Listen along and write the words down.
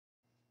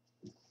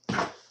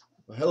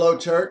Hello,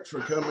 church.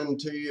 We're coming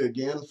to you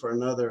again for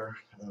another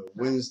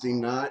Wednesday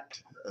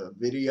night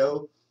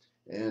video.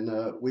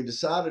 And we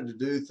decided to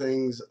do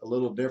things a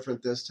little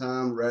different this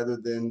time rather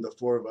than the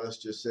four of us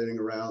just sitting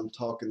around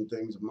talking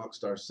things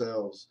amongst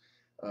ourselves.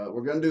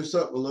 We're going to do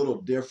something a little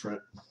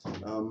different.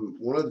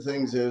 One of the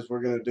things is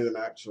we're going to do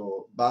an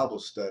actual Bible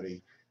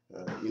study.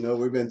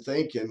 We've been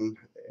thinking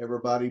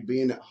everybody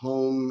being at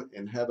home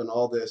and having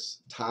all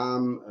this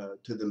time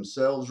to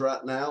themselves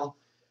right now,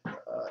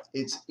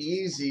 it's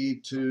easy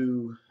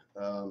to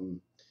um,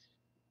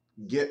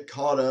 get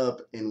caught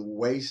up in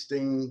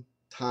wasting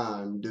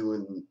time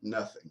doing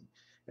nothing.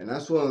 And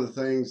that's one of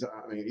the things,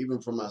 I mean, even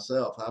for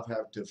myself, I've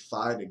had to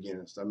fight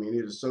against. I mean,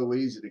 it is so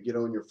easy to get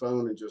on your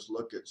phone and just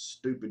look at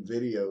stupid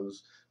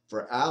videos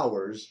for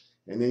hours.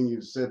 And then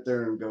you sit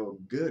there and go,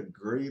 good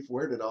grief,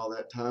 where did all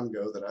that time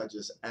go that I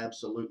just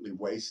absolutely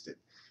wasted?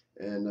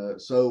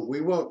 And so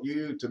we want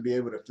you to be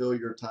able to fill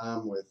your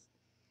time with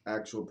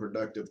actual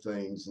productive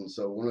things. And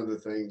so one of the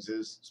things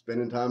is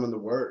spending time in the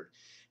Word,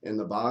 in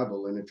the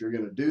Bible. And if you're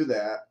going to do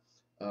that,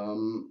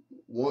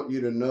 want you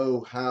to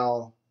know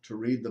how to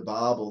read the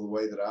Bible the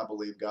way that I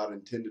believe God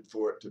intended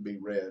for it to be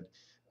read.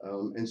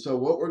 And so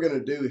what we're going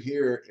to do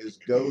here is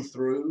go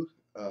through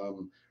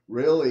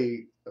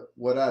really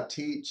what I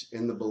teach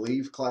in the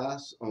Believe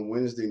class on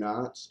Wednesday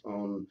nights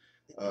on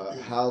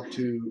how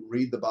to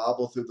read the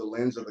Bible through the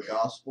lens of the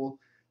gospel.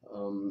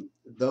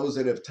 Those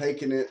that have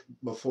taken it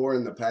before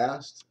in the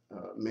past,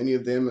 many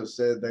of them have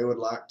said they would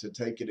like to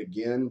take it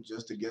again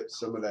just to get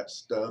some of that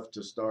stuff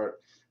to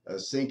start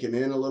sinking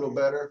in a little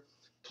better.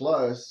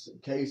 Plus,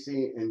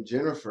 Casey and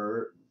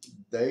Jennifer,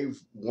 they've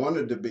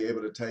wanted to be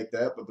able to take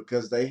that, but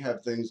because they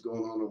have things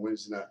going on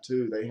Wednesday night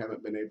too, they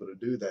haven't been able to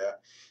do that.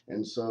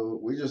 And so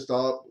we just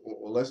thought,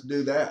 well, let's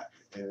do that.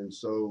 And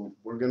so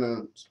we're going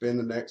to spend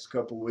the next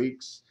couple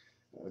weeks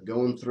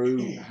going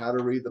through how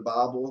to read the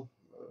Bible,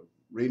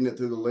 reading it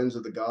through the lens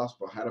of the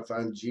gospel, how to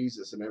find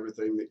Jesus and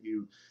everything that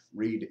you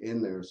read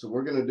in there. So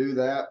we're going to do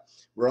that.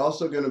 We're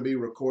also going to be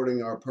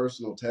recording our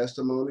personal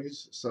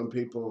testimonies. Some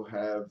people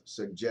have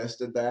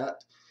suggested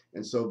that.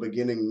 And so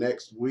beginning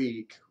next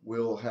week,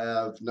 we'll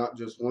have not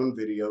just one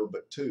video,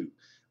 but two.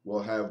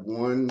 We'll have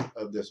one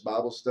of this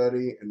Bible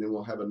study, and then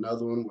we'll have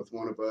another one with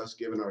one of us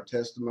giving our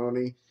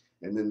testimony.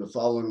 And then the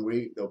following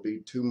week, there'll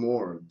be two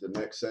more. The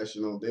next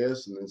session on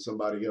this, and then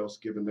somebody else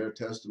giving their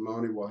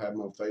testimony. We'll have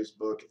them on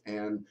Facebook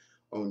and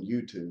on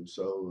YouTube.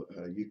 So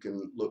you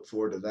can look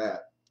forward to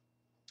that.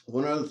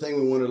 One other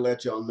thing we want to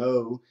let y'all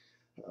know,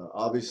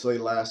 obviously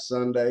last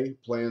Sunday,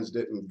 plans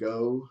didn't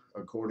go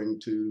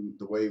according to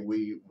the way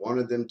we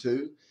wanted them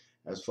to,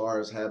 as far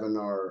as having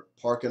our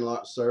parking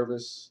lot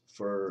service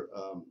for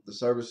the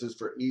services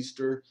for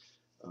Easter.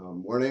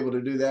 Weren't able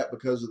to do that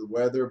because of the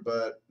weather,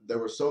 but there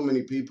were so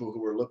many people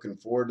who were looking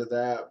forward to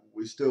that.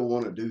 We still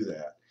want to do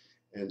that.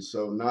 And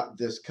so not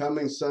this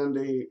coming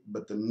Sunday,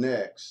 but the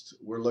next,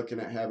 we're looking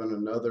at having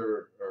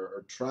another,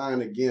 or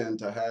trying again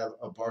to have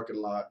a parking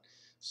lot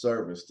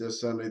service. This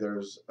Sunday,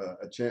 there's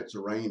a chance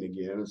of rain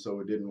again, and so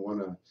we didn't want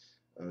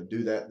to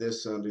do that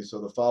this Sunday.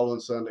 So the following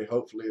Sunday,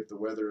 hopefully, if the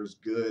weather is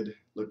good,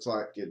 looks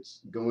like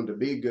it's going to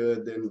be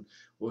good, then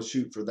we'll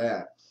shoot for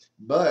that.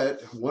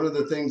 But one of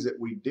the things that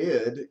we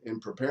did in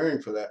preparing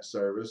for that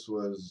service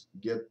was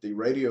get the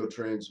radio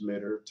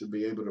transmitter to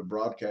be able to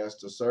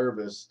broadcast a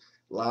service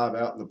live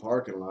out in the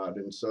parking lot.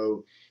 And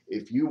so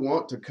if you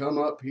want to come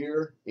up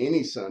here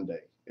any Sunday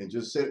and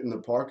just sit in the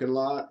parking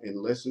lot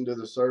and listen to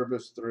the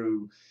service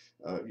through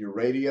your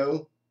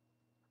radio,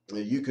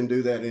 you can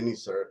do that any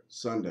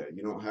Sunday.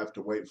 You don't have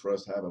to wait for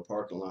us to have a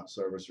parking lot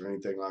service or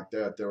anything like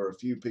that. There were a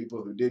few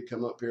people who did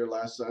come up here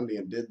last Sunday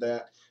and did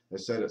that. They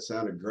said it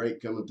sounded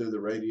great coming through the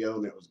radio,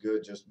 and it was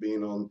good just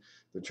being on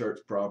the church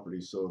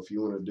property. So if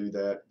you want to do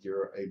that,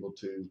 you're able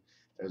to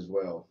as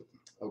well.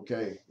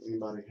 Okay,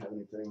 anybody have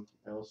anything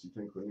else you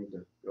think we need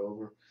to go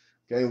over?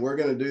 Okay, and we're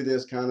going to do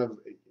this kind of,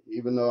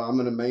 even though I'm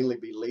going to mainly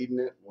be leading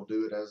it, we'll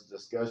do it as a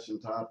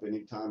discussion type.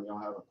 Anytime y'all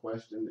have a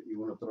question that you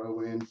want to throw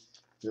in,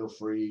 feel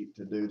free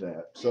to do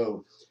that.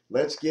 So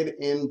let's get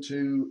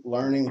into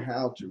learning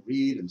how to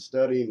read and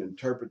study and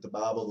interpret the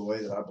Bible the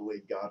way that I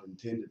believe God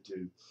intended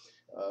to.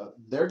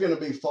 They're going to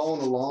be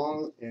following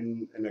along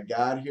in a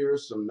guide here,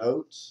 some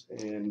notes.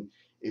 And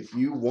if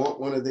you want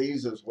one of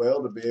these as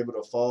well to be able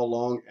to follow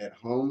along at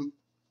home,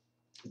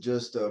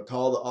 just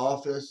call the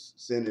office,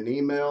 send an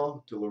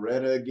email to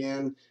Loretta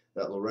again,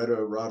 that Loretta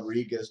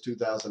Rodriguez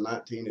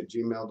 2019 at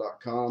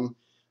gmail.com,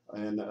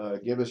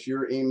 and give us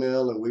your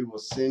email, and we will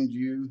send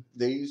you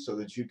these so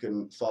that you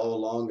can follow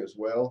along as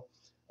well.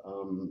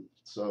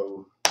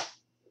 So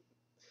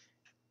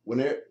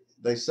when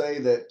they say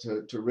that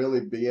to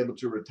really be able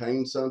to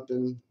retain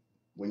something,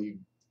 when you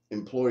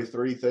employ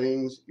three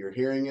things: you're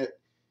hearing it,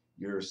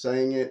 you're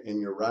saying it, and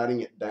you're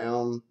writing it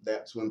down.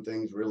 That's when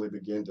things really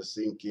begin to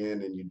sink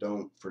in and you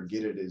don't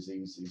forget it as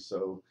easy.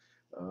 So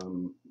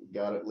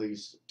got at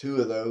least two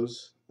of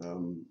those,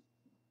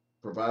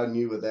 providing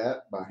you with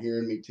that by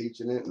hearing me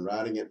teaching it and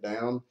writing it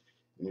down.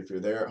 And if you're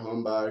there at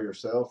home by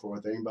yourself or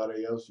with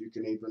anybody else, you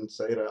can even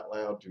say it out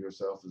loud to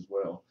yourself as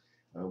well.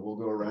 We'll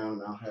go around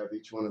and I'll have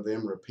each one of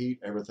them repeat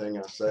everything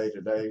I say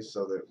today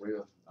so that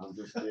I'm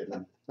just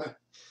kidding.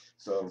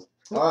 So,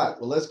 all right,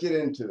 well, let's get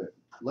into it.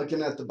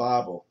 Looking at the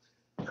Bible.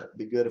 It'd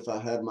be good if I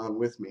had mine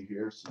with me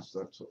here since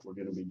that's what we're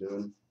going to be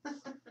doing.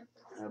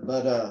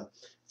 But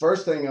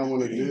first thing I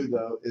want to do,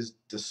 though, is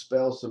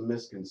dispel some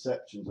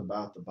misconceptions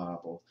about the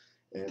Bible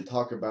and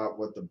talk about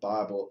what the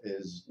Bible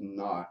is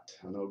not.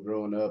 I know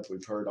growing up,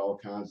 we've heard all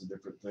kinds of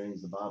different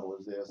things. The Bible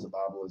is this, the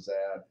Bible is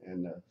that.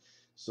 And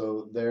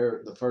so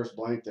there, the first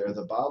blank there,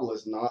 the Bible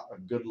is not a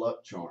good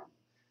luck charm.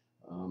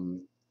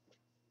 Um,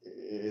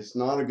 it's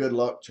not a good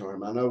luck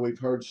charm. I know we've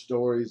heard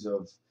stories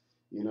of,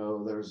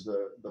 there's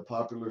the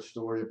popular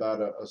story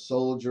about a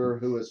soldier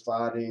who was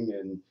fighting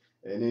and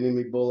an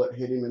enemy bullet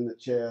hit him in the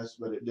chest,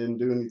 but it didn't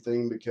do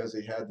anything because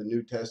he had the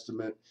New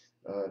Testament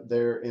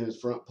there in his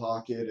front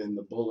pocket, and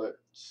the bullet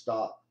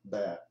stopped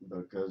that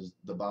because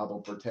the Bible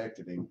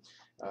protected him.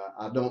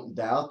 I don't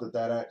doubt that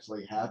that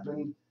actually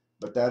happened,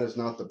 but that is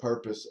not the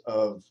purpose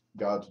of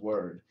God's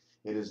Word.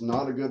 It is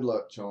not a good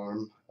luck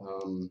charm.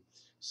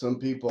 Some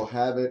people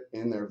have it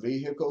in their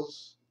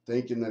vehicles,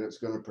 thinking that it's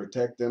going to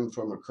protect them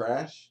from a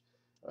crash.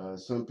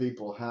 Some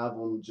people have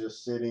them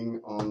just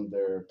sitting on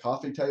their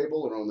coffee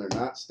table or on their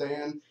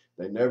nightstand.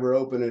 They never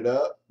open it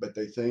up, but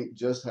they think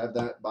just have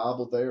that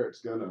Bible there,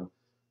 it's going to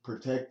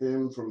protect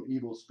them from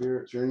evil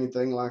spirits or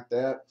anything like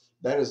that.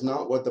 That is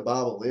not what the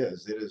Bible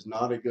is. It is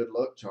not a good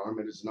luck charm.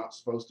 It is not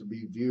supposed to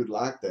be viewed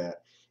like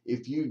that.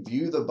 If you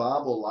view the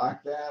Bible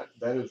like that,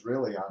 that is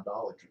really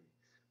idolatry,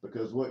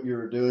 because what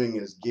you're doing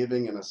is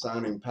giving and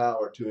assigning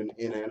power to an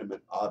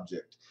inanimate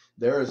object.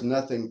 There is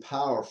nothing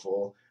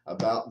powerful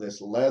about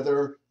this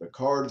leather, the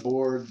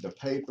cardboard, the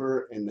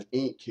paper, and the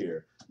ink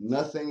here.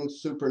 Nothing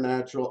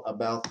supernatural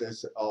about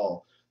this at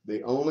all.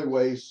 The only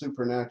way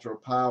supernatural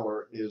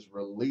power is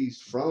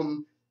released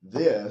from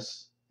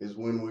this is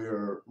when we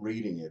are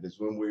reading it, is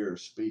when we are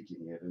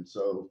speaking it. And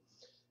so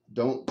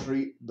don't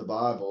treat the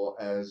Bible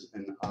as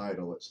an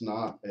idol. It's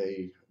not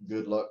a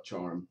good luck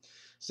charm.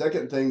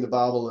 Second thing the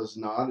Bible is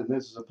not, and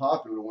this is a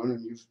popular one,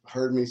 and you've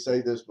heard me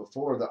say this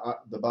before,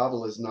 the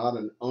Bible is not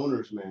an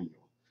owner's manual.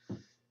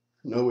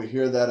 No, we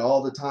hear that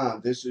all the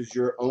time. This is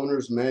your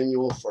owner's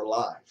manual for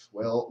life.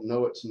 Well,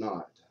 no, it's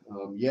not.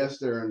 Yes,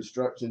 there are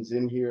instructions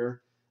in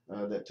here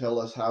that tell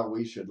us how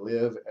we should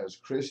live as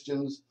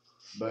Christians,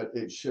 but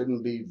it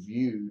shouldn't be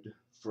viewed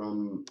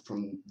from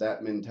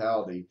that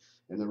mentality.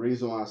 And the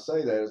reason why I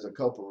say that is a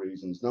couple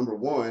reasons. Number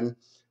one,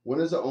 when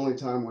is the only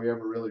time we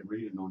ever really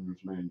read an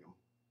owner's manual?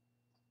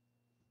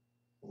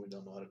 We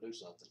don't know how to do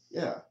something.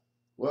 Yeah.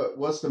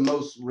 What's the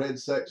most read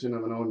section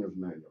of an owner's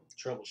manual?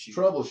 Troubleshooting.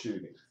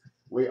 Troubleshooting.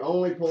 We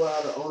only pull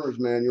out an owner's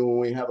manual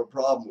when we have a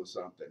problem with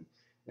something.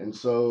 And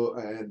so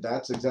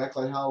that's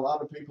exactly how a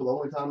lot of people, the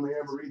only time they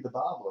ever read the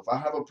Bible. If I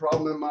have a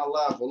problem in my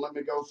life, well, let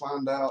me go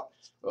find out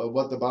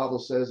what the Bible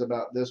says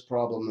about this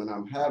problem that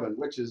I'm having,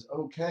 which is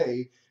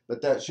okay,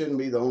 but that shouldn't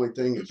be the only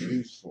thing it's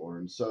used for.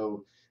 And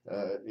so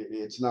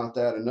it's not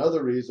that.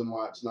 Another reason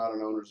why it's not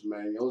an owner's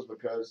manual is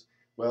because,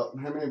 well,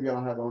 how many of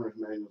y'all have owner's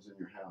manuals in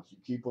your house? You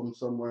keep them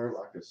somewhere,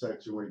 like a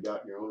section where you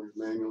got your owner's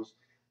manuals.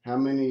 How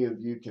many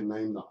of you can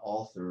name the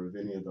author of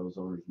any of those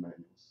owner's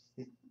manuals?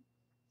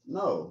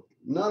 No,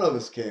 none of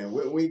us can.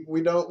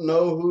 We don't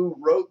know who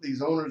wrote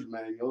these owner's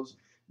manuals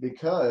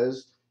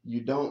because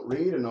you don't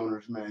read an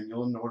owner's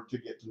manual in order to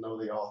get to know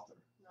the author.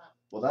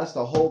 Well, that's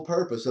the whole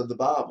purpose of the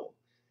Bible.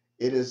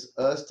 It is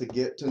us to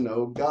get to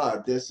know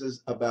God. This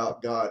is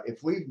about God.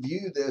 If we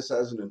view this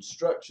as an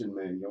instruction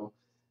manual,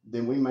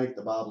 then we make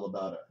the Bible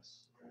about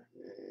us.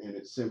 And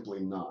it's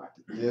simply not.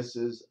 This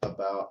is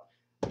about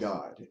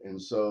God.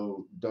 And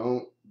so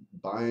don't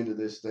buy into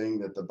this thing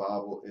that the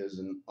Bible is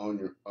an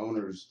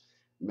owner's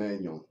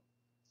manual.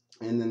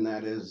 And then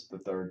that is the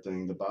third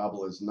thing. The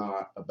Bible is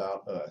not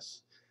about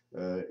us.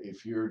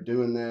 If you're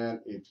doing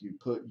that, if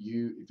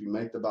you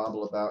make the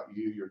Bible about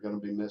you, you're going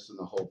to be missing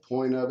the whole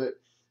point of it.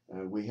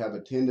 We have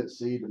a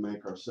tendency to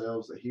make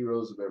ourselves the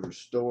heroes of every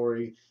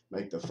story,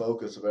 make the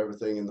focus of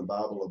everything in the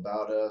Bible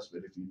about us.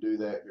 But if you do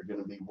that, you're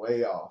going to be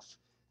way off.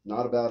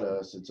 Not about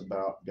us, it's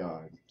about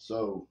God.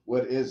 So,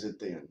 what is it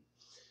then?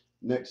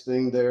 Next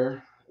thing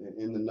there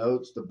in the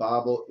notes, the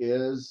Bible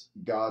is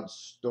God's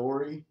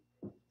story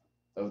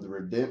of the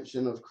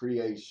redemption of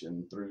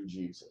creation through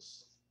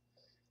Jesus.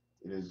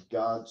 It is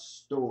God's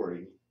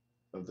story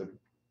of the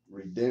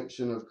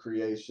redemption of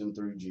creation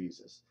through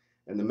Jesus.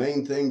 And the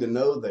main thing to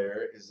know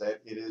there is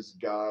that it is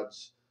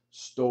God's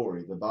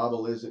story. The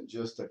Bible isn't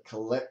just a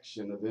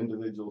collection of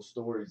individual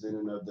stories in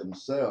and of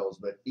themselves,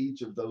 but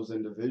each of those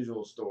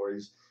individual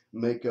stories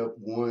make up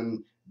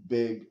one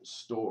big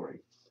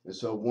story. And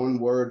so one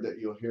word that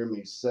you'll hear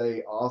me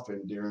say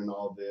often during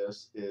all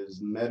this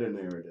is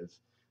meta-narrative,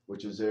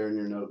 which is there in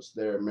your notes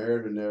there.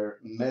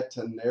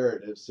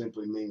 Meta-narrative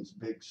simply means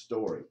big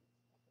story.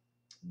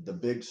 The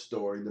big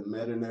story, the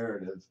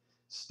meta-narrative,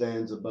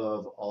 stands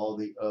above all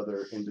the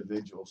other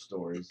individual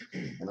stories.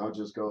 And I'll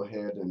just go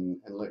ahead and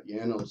let you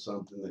in on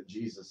something, that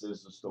Jesus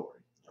is the story.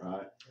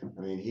 right?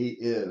 I mean, he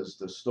is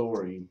the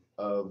story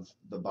of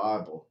the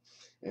Bible.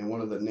 And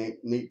one of the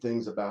neat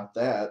things about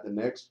that, the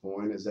next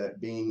point, is that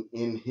being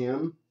in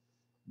him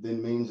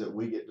then means that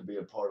we get to be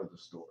a part of the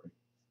story.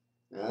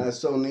 And that's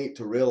so neat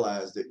to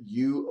realize that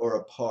you are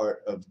a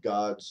part of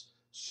God's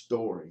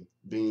story,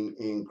 being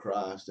in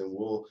Christ. And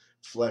we'll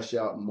flesh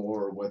out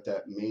more what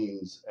that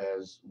means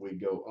as we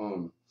go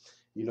on.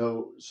 You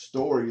know,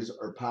 stories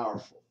are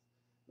powerful.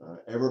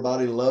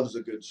 Everybody loves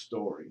a good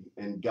story,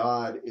 and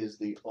God is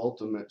the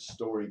ultimate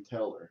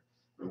storyteller.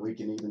 And we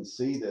can even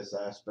see this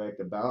aspect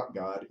about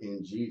God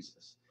in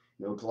Jesus.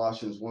 You know,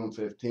 Colossians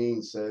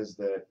 1:15 says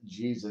that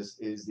Jesus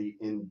is the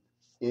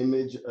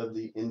image of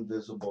the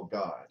invisible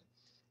God.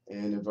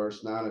 And in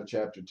verse 9 of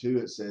chapter 2,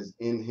 it says,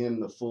 in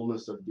him the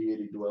fullness of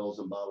deity dwells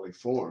in bodily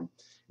form.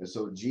 And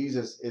so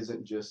Jesus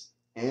isn't just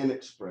an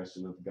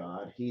expression of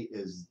God, he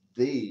is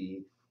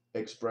the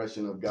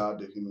expression of God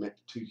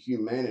to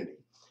humanity.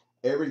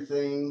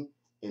 Everything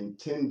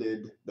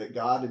intended that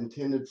God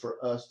intended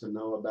for us to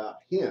know about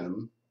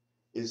him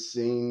is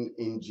seen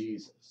in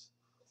Jesus.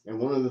 And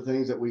one of the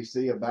things that we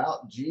see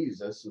about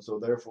Jesus, and so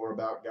therefore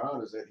about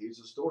God, is that he's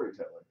a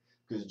storyteller.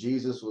 Because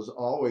Jesus was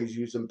always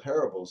using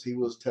parables. He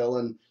was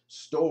telling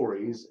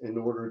stories in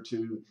order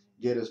to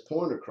get his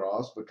point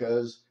across,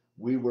 because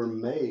we were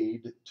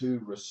made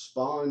to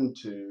respond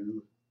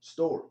to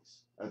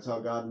stories. That's how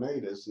God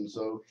made us. And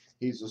so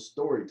he's a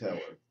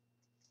storyteller.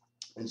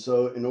 And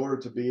so, in order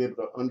to be able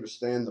to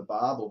understand the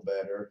Bible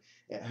better,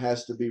 it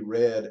has to be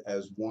read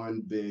as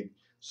one big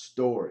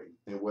story.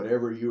 And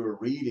whatever you are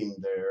reading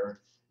there,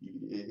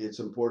 it's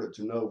important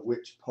to know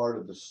which part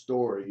of the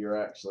story you're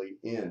actually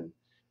in.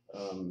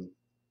 Um,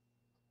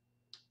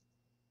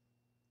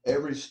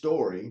 every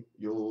story,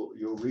 you'll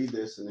read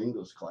this in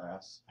English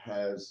class,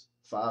 has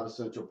 5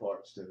 essential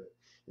parts to it.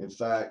 In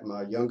fact,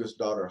 my youngest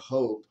daughter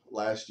Hope,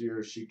 last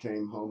year she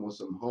came home with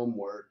some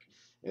homework,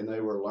 and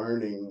they were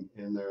learning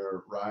in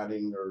their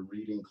writing or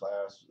reading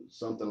class,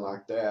 something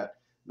like that.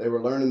 They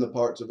were learning the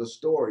parts of a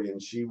story,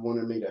 and she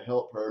wanted me to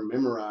help her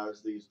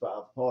memorize these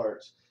 5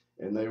 parts,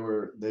 and they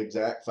were the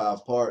exact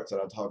 5 parts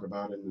that I talk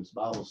about in this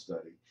Bible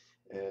study.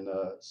 And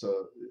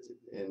so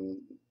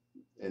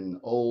in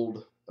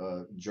old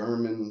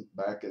German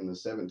back in the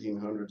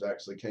 1700s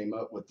actually came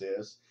up with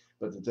this.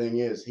 But the thing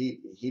is, he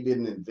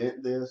didn't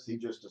invent this. He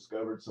just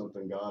discovered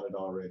something God had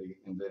already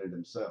invented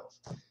himself.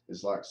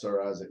 It's like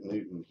Sir Isaac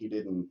Newton. He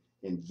didn't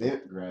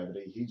invent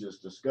gravity. He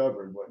just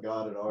discovered what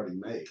God had already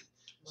made.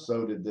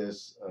 So did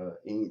this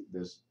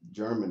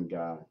German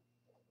guy.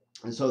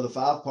 And so the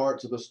 5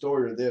 parts of the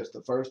story are this.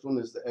 The first one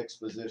is the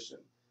exposition.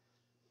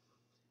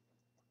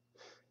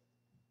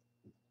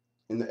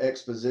 In the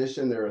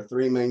exposition, there are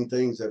 3 main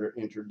things that are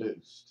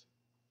introduced.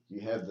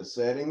 You have the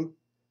setting,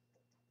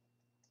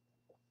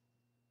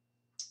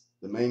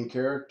 the main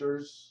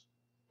characters,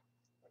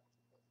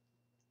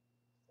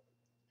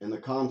 and the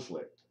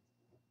conflict.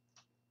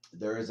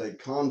 There is a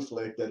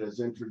conflict that is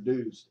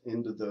introduced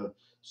into the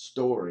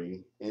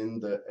story in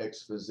the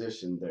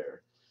exposition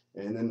there.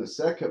 And then the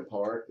second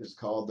part is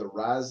called the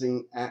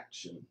rising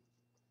action.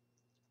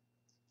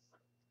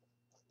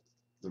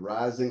 The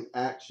rising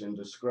action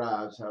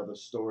describes how the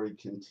story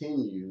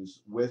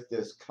continues with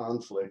this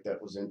conflict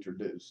that was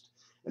introduced.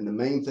 And the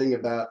main thing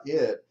about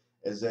it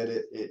is that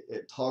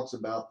it talks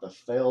about the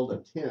failed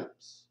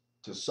attempts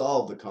to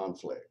solve the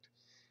conflict.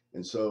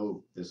 And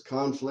so this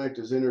conflict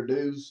is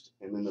introduced,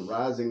 and then the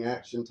rising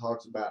action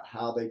talks about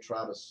how they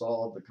try to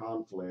solve the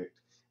conflict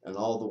and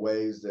all the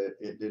ways that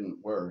it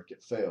didn't work,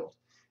 it failed.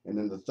 And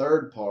then the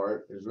third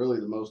part is really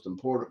the most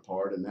important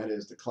part, and that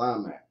is the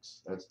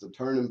climax. That's the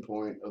turning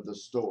point of the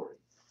story.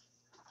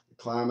 The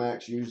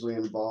climax usually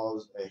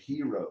involves a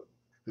hero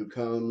who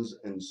comes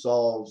and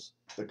solves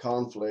the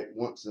conflict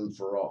once and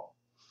for all.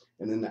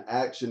 And then the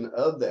action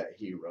of that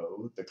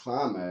hero, the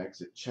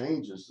climax, it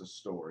changes the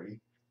story,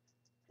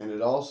 and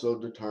it also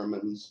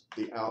determines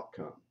the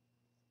outcome.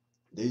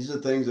 These are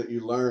things that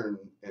you learn,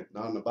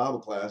 not in a Bible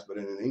class, but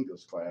in an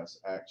English class,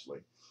 actually.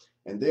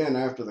 And then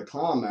after the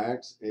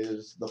climax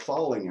is the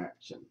falling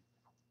action.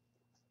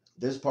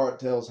 This part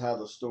tells how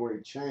the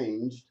story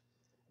changed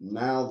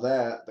now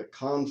that the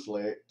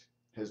conflict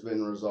has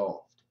been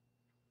resolved.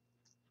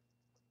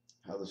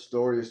 How the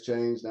story has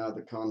changed now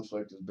the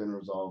conflict has been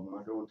resolved. Am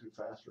I going too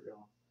fast for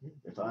y'all?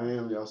 If I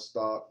am, y'all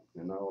stop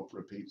and I'll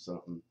repeat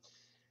something.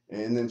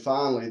 And then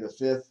finally, the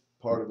 5th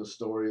part of the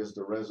story is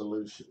the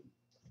resolution,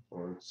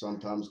 or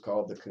sometimes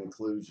called the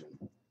conclusion.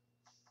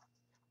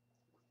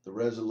 The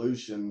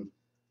resolution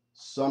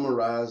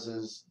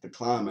summarizes the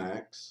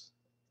climax,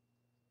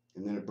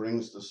 and then it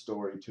brings the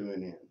story to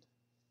an end.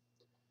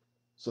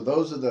 So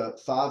those are the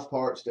 5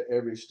 parts to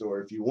every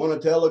story. If you want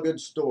to tell a good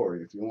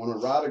story, if you want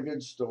to write a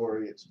good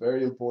story, it's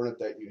very important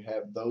that you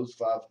have those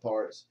 5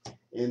 parts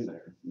in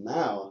there.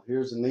 Now,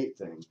 here's the neat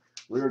thing.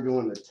 We're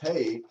going to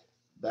take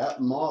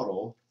that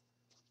model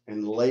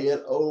and lay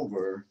it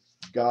over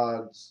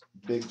God's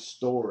big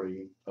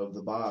story of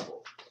the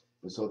Bible.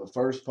 And so the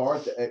first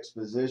part, the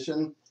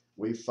exposition,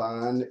 we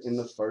find in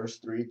the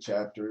first 3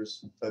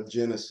 chapters of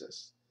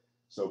Genesis.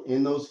 So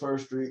in those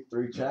first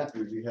three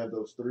chapters, you have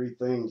those three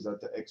things that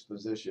the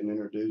exposition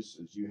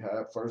introduces. You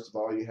have, first of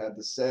all, you have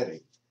the setting,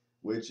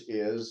 which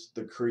is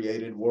the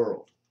created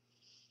world.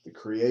 The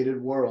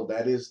created world,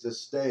 that is the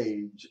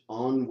stage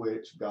on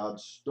which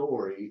God's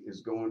story is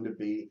going to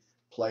be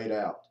played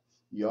out.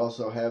 You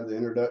also have the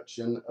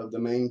introduction of the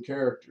main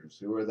characters.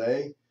 Who are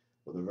they?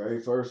 Well, the very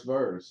first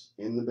verse,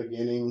 in the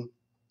beginning,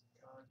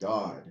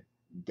 God.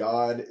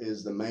 God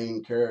is the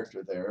main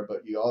character there,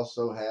 but you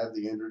also have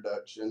the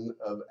introduction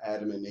of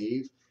Adam and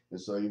Eve,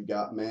 and so you've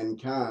got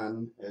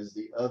mankind as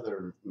the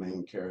other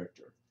main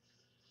character.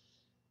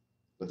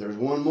 But there's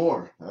one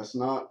more. That's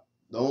not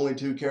the only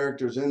two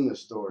characters in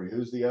this story.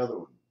 Who's the other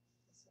one?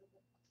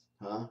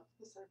 Huh?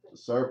 The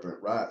serpent,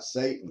 right?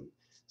 Satan.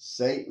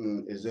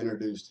 Satan is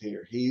introduced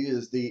here. He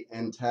is the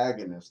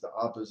antagonist, the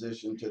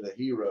opposition to the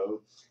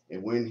hero.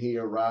 And when he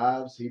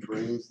arrives, he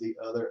brings the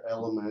other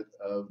element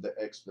of the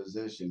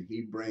exposition.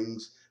 He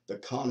brings the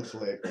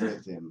conflict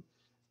with him.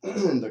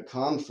 the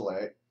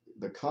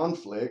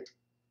conflict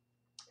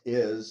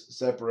is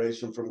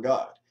separation from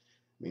God.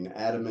 I mean,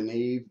 Adam and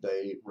Eve,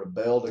 they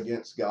rebelled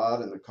against God,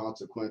 and the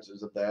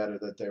consequences of that are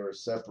that they were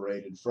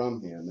separated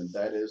from him. And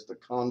that is the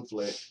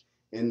conflict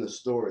in the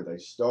story. They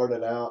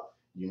started out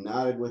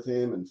united with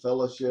him in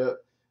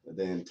fellowship.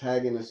 The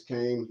antagonist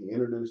came, he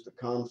introduced the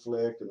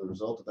conflict, and the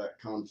result of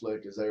that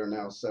conflict is they are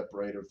now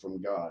separated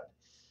from God.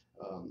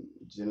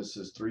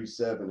 Genesis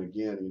 3:7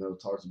 again,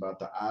 talks about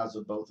the eyes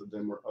of both of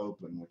them were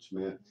open, which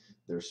meant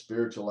their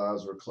spiritual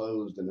eyes were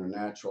closed and their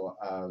natural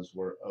eyes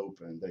were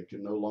open. They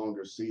could no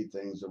longer see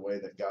things the way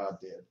that God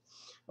did.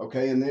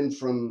 Okay, and then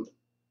from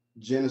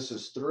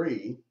Genesis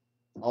 3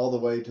 all the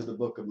way to the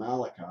book of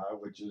Malachi,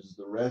 which is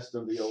the rest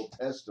of the Old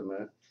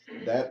Testament,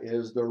 that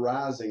is the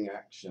rising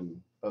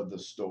action of the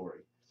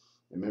story.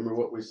 Remember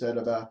what we said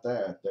about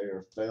that. They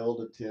are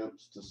failed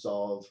attempts to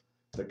solve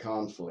the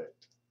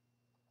conflict.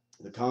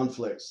 The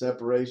conflict,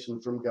 separation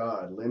from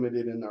God,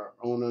 limited in our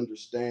own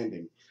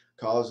understanding,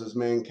 causes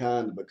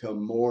mankind to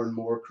become more and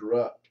more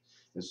corrupt.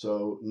 And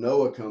so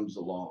Noah comes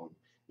along,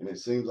 and it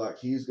seems like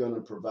he's going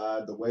to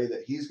provide the way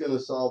that he's going to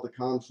solve the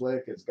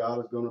conflict is God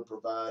is going to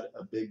provide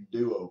a big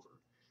do-over.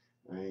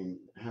 I mean,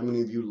 how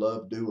many of you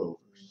love do-overs?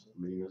 I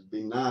mean, it'd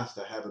be nice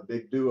to have a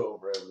big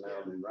do-over every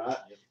now and then, right?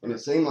 And it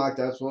seemed like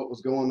that's what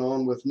was going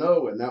on with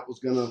Noah, and that was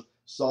going to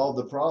solve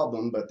the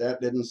problem, but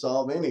that didn't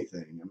solve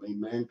anything. I mean,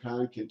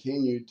 mankind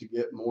continued to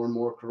get more and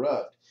more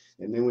corrupt.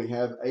 And then we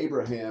have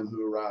Abraham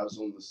who arrives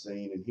on the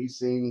scene, and he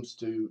seems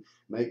to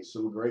make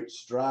some great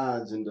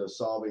strides into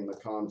solving the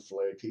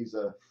conflict. He's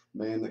a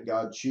man that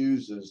God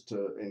chooses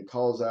to and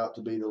calls out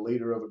to be the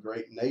leader of a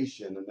great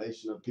nation, a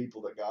nation of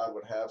people that God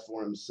would have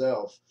for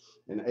himself.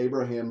 And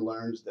Abraham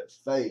learns that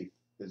faith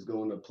is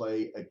going to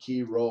play a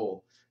key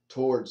role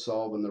towards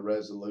solving the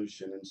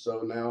resolution. And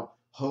so now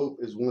hope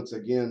is once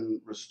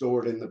again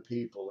restored in the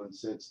people. And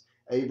since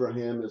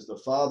Abraham is the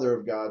father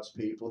of God's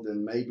people,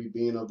 then maybe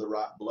being of the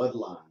right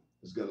bloodline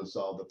is going to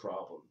solve the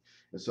problem.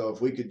 And so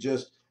if we could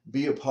just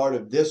be a part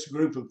of this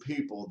group of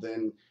people,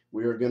 then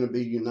we are going to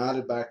be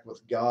united back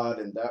with God,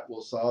 and that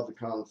will solve the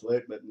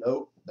conflict. But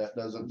nope, that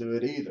doesn't do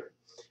it either.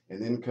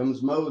 And then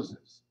comes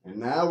Moses. And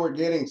now we're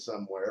getting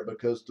somewhere,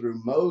 because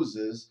through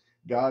Moses,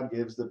 God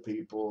gives the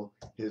people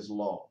his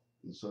law.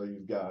 And so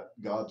you've got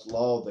God's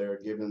law there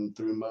given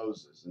through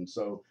Moses. And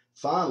so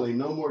finally,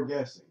 no more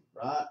guessing,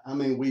 right? I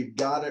mean, we've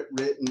got it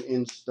written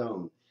in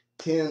stone.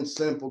 10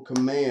 simple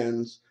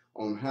commands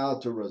on how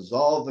to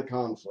resolve the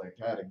conflict,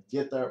 how to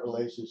get that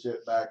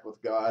relationship back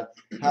with God.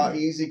 How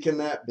easy can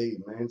that be,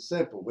 man?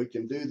 Simple. We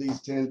can do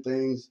these 10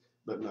 things,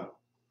 but no.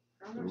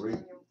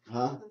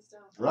 Huh?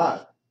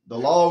 Right. The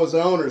law was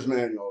the owner's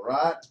manual,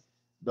 right?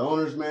 The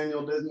owner's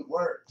manual didn't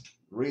work.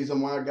 The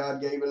reason why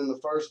God gave it in the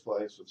first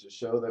place was to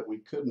show that we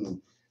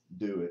couldn't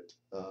do it.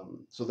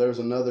 So there's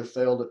another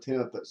failed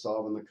attempt at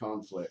solving the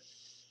conflict.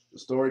 The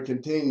story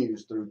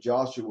continues through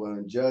Joshua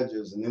and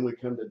Judges, and then we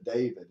come to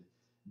David.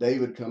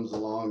 David comes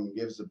along and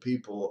gives the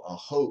people a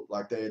hope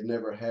like they had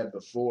never had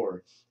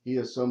before. He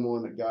is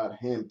someone that God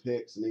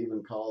handpicks and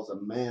even calls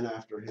a man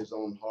after his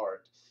own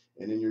heart.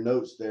 And in your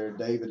notes there,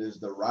 David is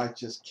the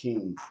righteous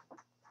king,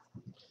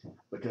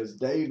 because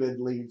David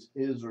leads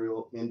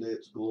Israel into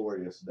its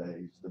glorious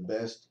days, the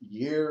best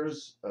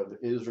years of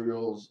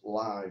Israel's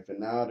life. And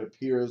now it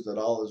appears that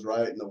all is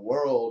right in the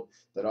world,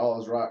 that all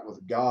is right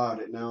with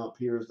God. It now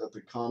appears that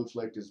the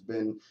conflict has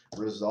been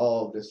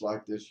resolved. It's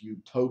like this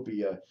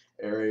utopia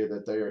area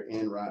that they are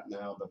in right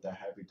now, but the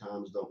happy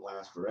times don't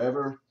last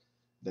forever.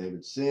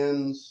 David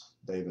sins,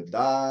 David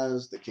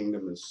dies, the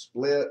kingdom is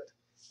split,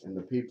 and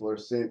the people are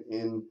sent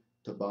into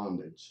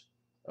bondage.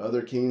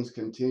 Other kings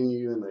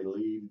continue, and they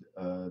lead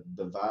a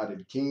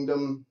divided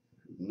kingdom.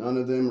 None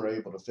of them are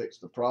able to fix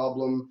the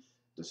problem.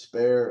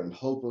 Despair and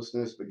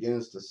hopelessness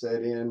begins to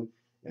set in,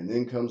 and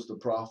then comes the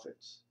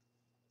prophets.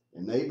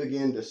 And they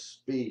begin to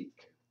speak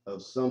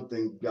of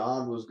something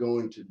God was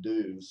going to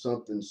do,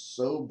 something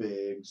so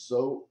big,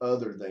 so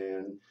other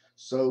than,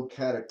 so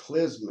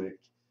cataclysmic,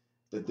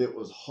 that it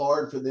was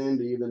hard for them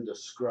to even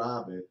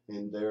describe it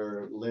in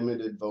their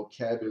limited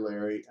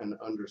vocabulary and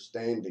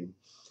understanding.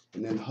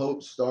 And then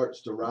hope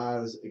starts to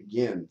rise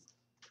again.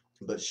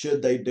 But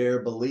should they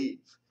dare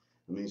believe?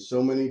 I mean,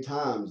 so many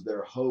times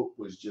their hope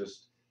was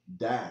just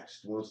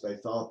dashed once they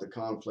thought the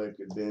conflict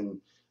had been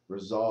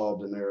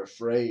resolved, and they're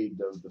afraid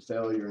of the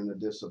failure and the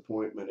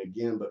disappointment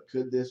again. But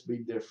could this be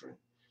different?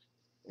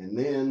 And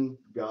then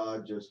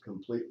God just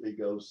completely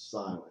goes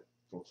silent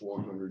for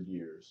 400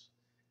 years.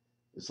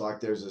 It's like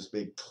there's this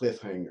big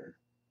cliffhanger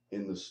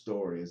in the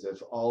story, as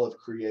if all of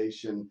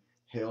creation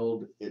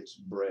held its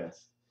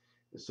breath.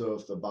 And so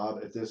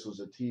if this was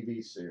a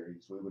TV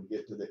series, we would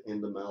get to the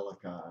end of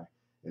Malachi,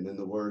 and then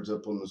the words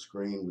up on the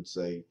screen would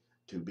say,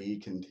 "To be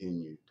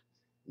continued."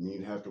 And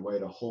you'd have to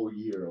wait a whole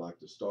year, like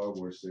the Star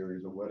Wars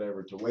series or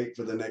whatever, to wait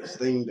for the next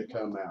thing to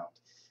come out.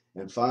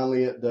 And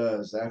finally it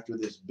does. After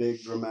this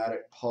big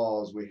dramatic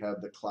pause, we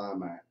have the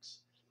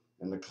climax.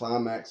 And the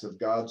climax of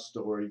God's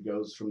story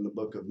goes from the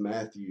book of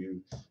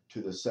Matthew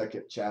to the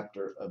second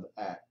chapter of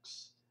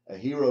Acts. A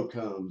hero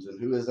comes, and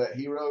who is that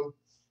hero?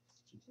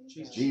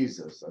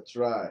 Jesus. That's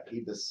right.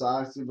 He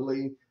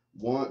decisively,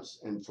 once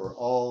and for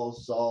all,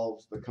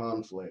 solves the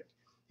conflict.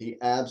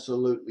 He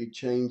absolutely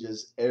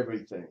changes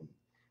everything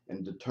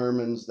and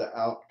determines the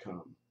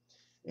outcome.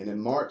 And in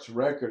Mark's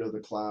record of the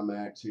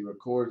climax, he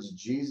records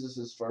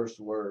Jesus' first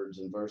words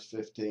in verse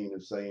 15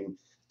 of saying,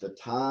 "The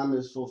time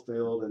is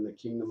fulfilled and the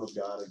kingdom of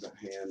God is at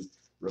hand.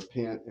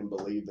 Repent and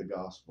believe the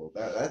gospel."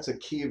 That's a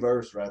key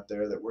verse right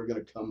there that we're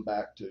going to come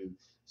back to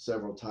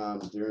several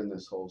times during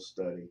this whole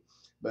study.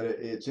 But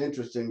it's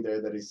interesting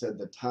there that he said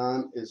the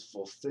time is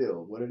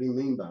fulfilled. What did he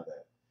mean by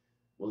that?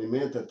 Well, he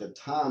meant that the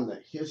time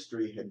that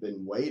history had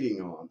been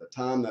waiting on, the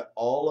time that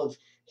all of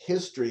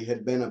history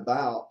had been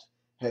about,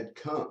 had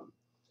come.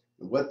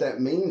 And what that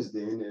means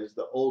then is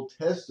the Old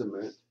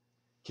Testament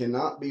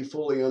cannot be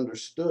fully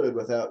understood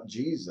without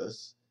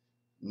Jesus,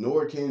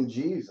 nor can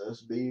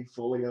Jesus be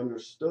fully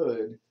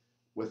understood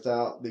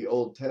without the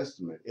Old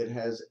Testament. It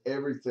has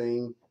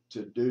everything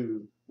to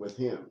do with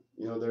him.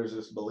 You know, there's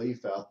this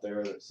belief out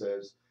there that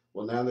says,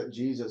 well, now that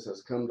Jesus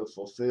has come to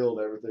fulfill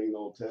everything in the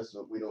Old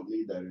Testament, we don't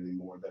need that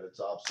anymore, that it's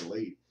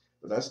obsolete.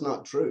 But that's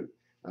not true.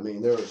 I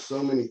mean, there are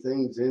so many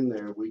things in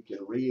there we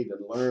can read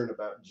and learn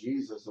about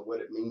Jesus and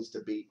what it means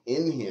to be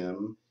in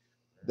him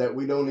that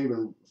we don't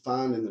even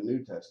find in the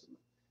New Testament.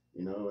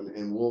 You know,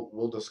 and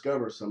we'll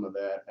discover some of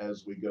that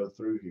as we go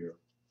through here.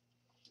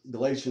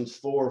 Galatians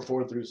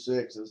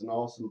 4:4-6 is an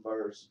awesome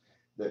verse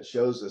that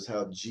shows us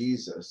how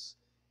Jesus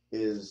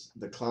is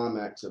the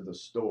climax of the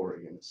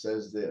story. And it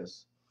says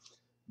this,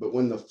 "But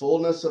when the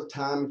fullness of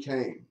time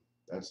came,"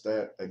 that's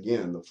that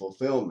again, the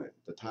fulfillment,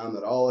 the time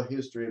that all of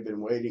history had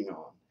been waiting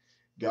on,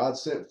 "God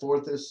sent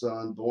forth his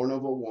son, born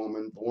of a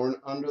woman,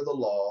 born under the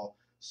law,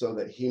 so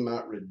that he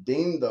might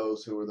redeem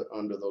those who were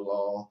under the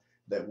law,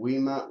 that we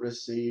might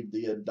receive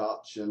the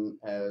adoption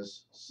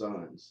as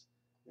sons."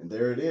 And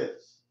there it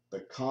is, the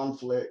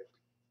conflict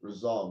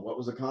resolved. What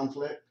was the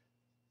conflict?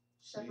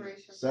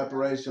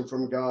 Separation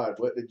from God.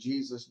 What did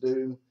Jesus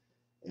do?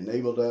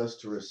 Enabled us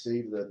to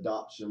receive the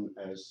adoption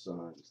as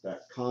sons.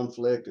 That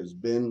conflict has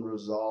been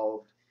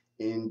resolved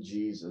in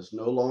Jesus.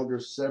 No longer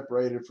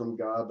separated from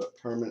God, but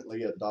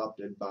permanently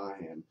adopted by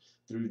him.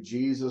 Through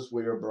Jesus,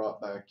 we are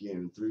brought back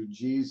in. Through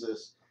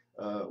Jesus,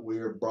 we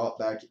are brought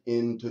back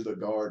into the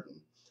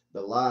garden.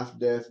 The life,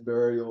 death,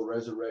 burial,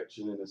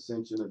 resurrection, and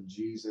ascension of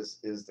Jesus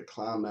is the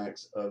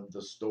climax of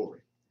the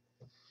story.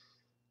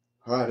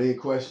 All right, any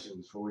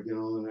questions before we get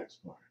on to the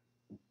next part?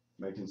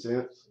 Making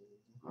sense?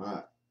 All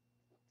right.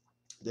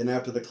 Then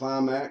after the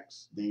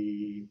climax,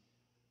 the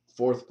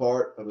fourth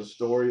part of the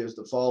story is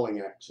the falling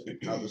action,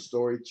 how the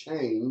story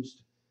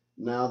changed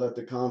now that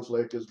the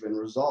conflict has been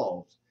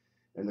resolved.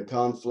 And the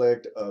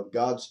conflict of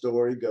God's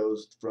story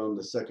goes from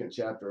the second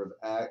chapter of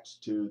Acts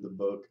to the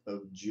book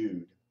of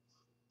Jude.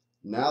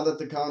 Now that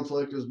the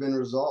conflict has been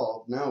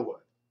resolved, now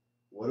what?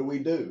 What do we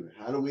do?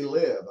 How do we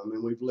live? I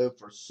mean, we've lived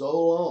for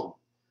so long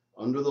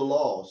under the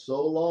law,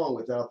 so long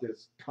without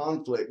this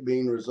conflict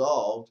being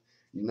resolved.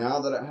 Now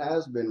that it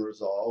has been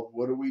resolved,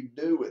 what do we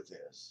do with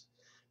this?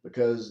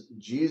 Because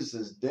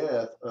Jesus'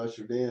 death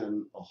ushered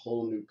in a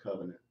whole new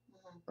covenant,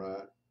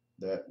 right?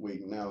 That we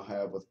now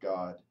have with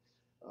God.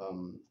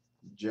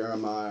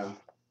 Jeremiah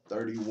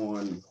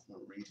 31,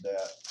 I'll read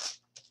that.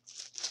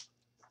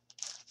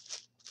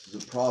 This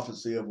is a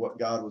prophecy of what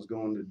God was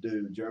going to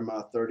do.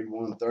 Jeremiah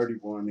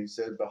 31:31, he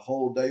said,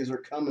 "Behold, days are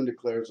coming,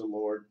 declares the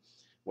Lord,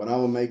 when I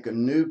will make a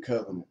new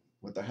covenant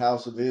with the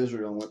house of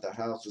Israel and with the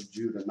house of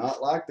Judah,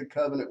 not like the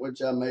covenant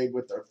which I made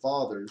with their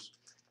fathers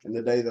in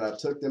the day that I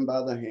took them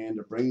by the hand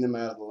to bring them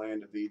out of the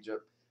land of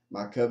Egypt,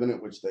 my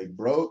covenant which they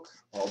broke,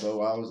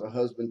 although I was a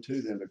husband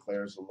to them,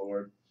 declares the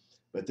Lord.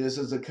 But this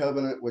is a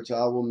covenant which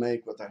I will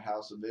make with the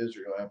house of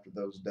Israel after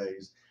those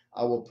days.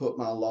 I will put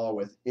my law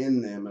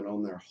within them, and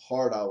on their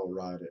heart I will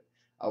write it.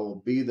 I will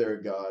be their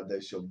God.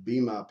 They shall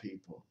be my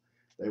people.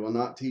 They will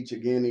not teach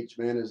again each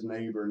man his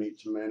neighbor and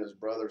each man his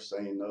brother,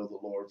 saying, Know the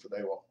Lord, for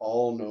they will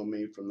all know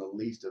me, from the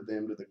least of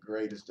them to the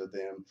greatest of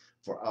them.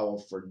 For I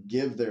will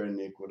forgive their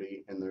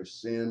iniquity, and their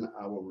sin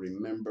I will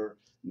remember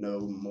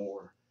no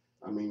more.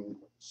 I mean,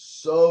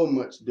 so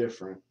much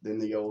different than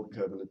the old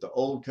covenant. The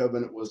old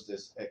covenant was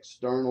this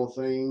external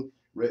thing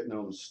written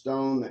on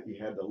stone that you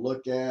had to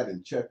look at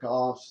and check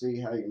off, see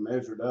how you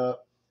measured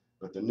up.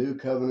 But the new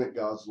covenant,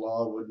 God's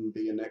law, wouldn't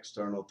be an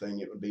external thing.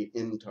 It would be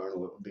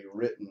internal. It would be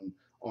written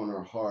on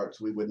our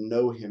hearts. We would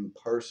know him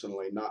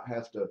personally, not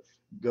have to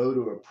go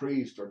to a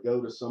priest or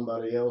go to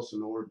somebody else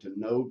in order to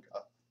know,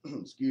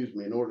 excuse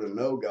me, in order to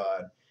know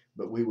God,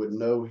 but we would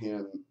know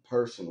him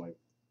personally.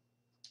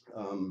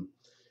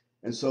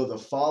 And so the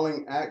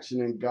falling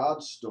action in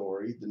God's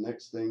story, the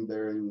next thing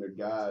there in the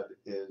guide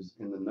is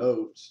in the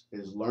notes,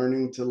 is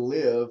learning to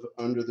live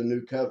under the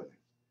new covenant.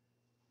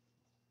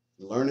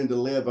 Learning to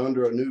live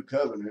under a new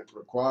covenant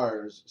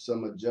requires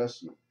some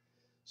adjustment.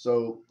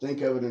 So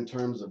think of it in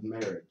terms of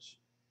marriage.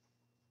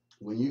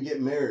 When you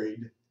get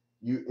married,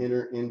 you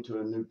enter into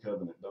a new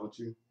covenant, don't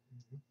you?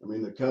 I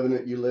mean, the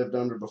covenant you lived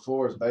under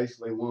before is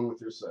basically one with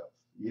yourself.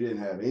 You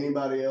didn't have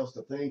anybody else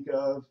to think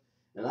of.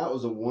 And that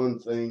was the one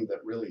thing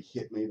that really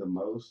hit me the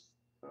most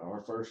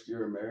our first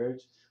year of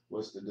marriage,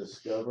 was to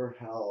discover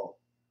how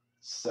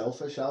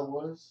selfish I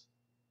was.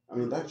 I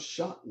mean, that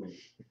shocked me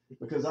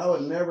because I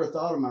would never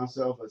thought of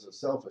myself as a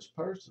selfish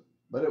person.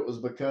 But it was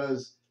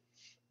because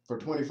for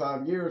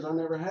 25 years, I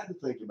never had to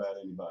think about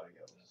anybody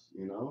else,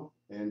 you know?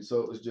 And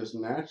so it was just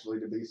naturally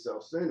to be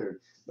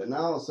self-centered. But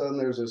now all of a sudden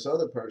there's this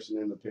other person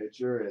in the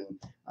picture, and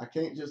I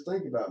can't just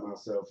think about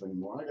myself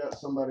anymore. I got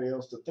somebody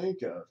else to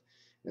think of.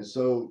 And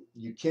so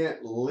you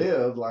can't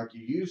live like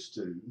you used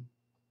to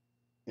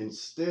and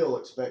still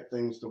expect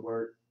things to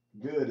work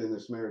good in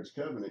this marriage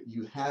covenant.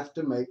 You have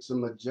to make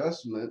some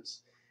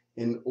adjustments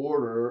in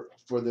order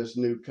for this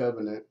new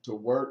covenant to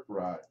work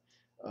right.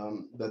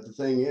 But the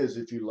thing is,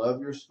 if you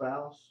love your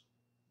spouse,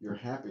 you're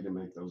happy to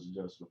make those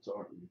adjustments,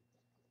 aren't you?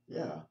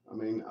 Yeah. I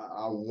mean,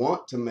 I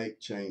want to make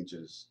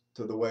changes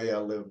to the way I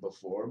lived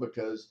before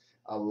because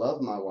I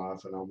love my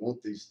wife and I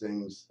want these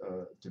things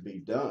to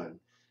be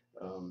done.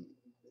 Um,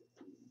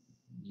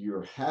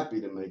 you're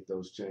happy to make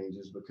those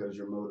changes because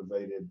you're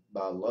motivated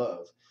by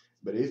love.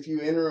 But if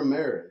you enter a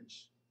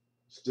marriage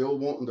still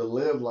wanting to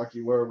live like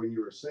you were when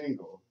you were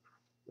single,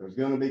 there's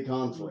going to be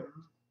conflict.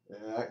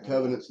 And that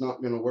covenant's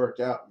not going to work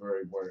out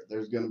very well.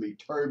 There's going to be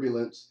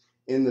turbulence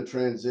in the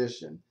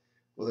transition.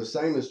 Well, the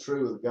same is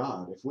true with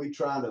God. If we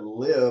try to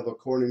live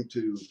according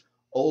to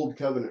old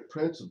covenant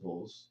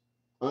principles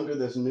under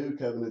this new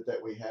covenant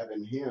that we have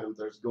in him,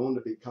 there's going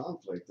to be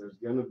conflict. There's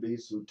going to be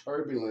some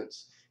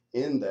turbulence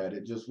in that.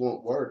 It just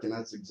won't work. And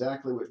that's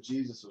exactly what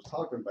Jesus was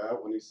talking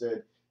about when he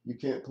said, you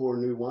can't pour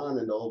new wine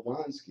into old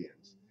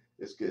wineskins.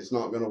 It's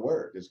not going to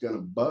work. It's going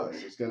to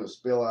bust. It's going to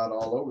spill out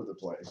all over the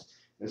place.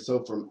 And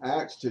so from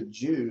Acts to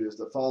Jude is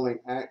the following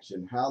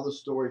action, how the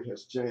story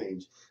has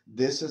changed.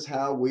 This is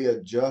how we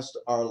adjust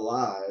our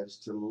lives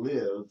to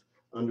live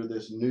under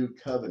this new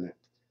covenant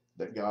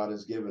that God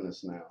has given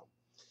us now.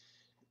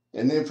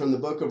 And then from the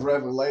book of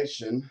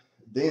Revelation,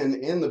 then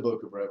in the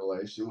book of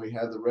Revelation, we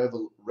have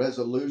the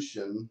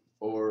resolution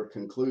or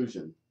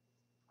conclusion.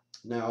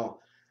 Now,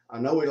 I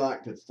know we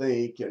like to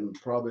think, and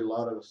probably a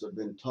lot of us have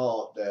been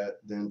taught, that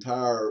the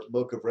entire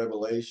book of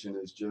Revelation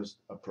is just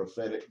a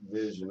prophetic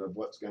vision of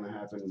what's going to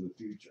happen in the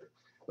future.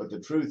 But the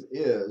truth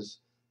is,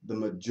 the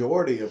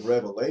majority of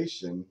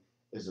Revelation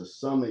is a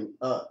summing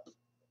up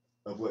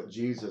of what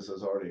Jesus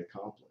has already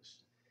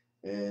accomplished.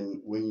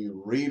 And when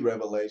you read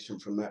Revelation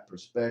from that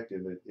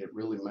perspective, it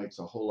really makes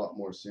a whole lot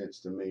more sense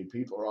to me.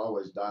 People are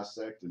always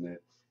dissecting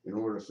it in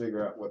order to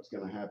figure out what's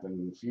going to happen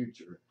in the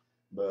future.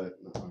 But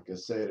like I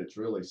said, it's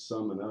really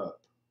summing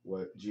up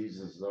what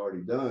Jesus has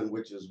already done,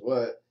 which is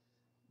what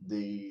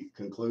the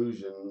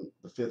conclusion,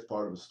 the fifth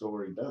part of the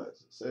story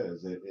does. It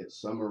says it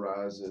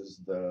summarizes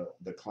the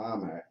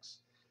climax.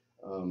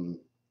 And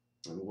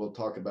we'll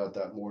talk about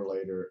that more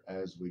later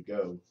as we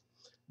go.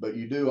 But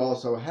you do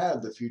also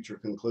have the future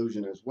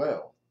conclusion as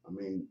well. I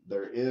mean,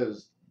 there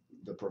is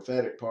the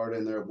prophetic part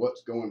in there of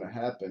what's going to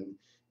happen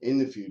in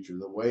the future,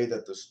 the way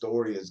that the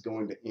story is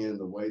going to end,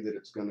 the way that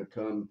it's going to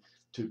come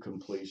to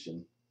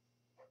completion.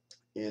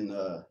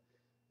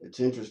 It's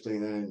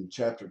interesting that in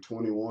chapter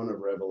 21 of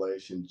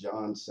Revelation,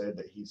 John said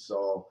that he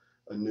saw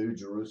a new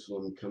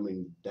Jerusalem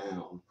coming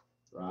down,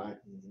 right?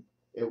 Mm-hmm.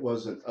 It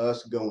wasn't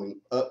us going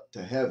up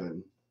to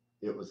heaven,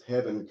 it was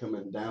heaven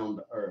coming down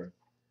to earth,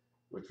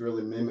 which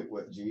really mimic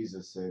what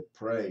Jesus said.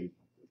 Pray,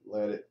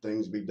 let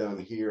things be done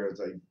here as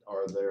they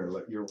are there.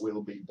 Let your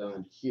will be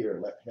done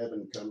here. Let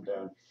heaven come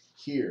down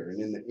here.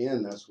 And in the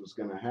end, that's what's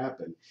going to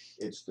happen.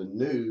 It's the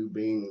new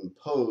being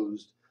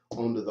imposed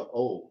onto the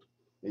old.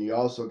 And you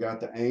also got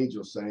the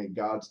angel saying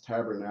God's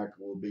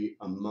tabernacle will be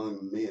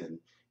among men.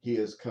 He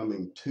is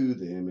coming to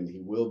them and he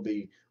will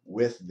be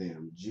with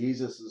them.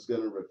 Jesus is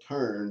going to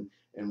return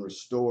and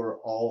restore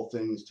all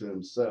things to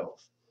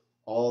himself.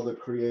 All the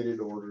created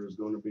order is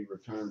going to be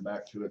returned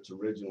back to its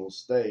original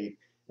state,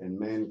 and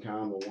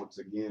mankind will once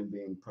again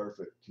be in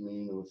perfect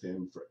communion with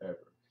him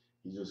forever.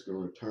 He's just going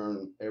to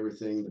return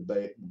everything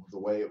the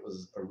way it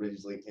was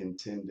originally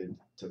intended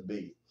to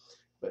be.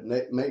 But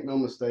make no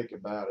mistake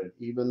about it,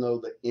 even though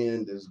the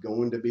end is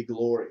going to be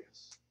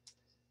glorious,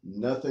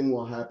 nothing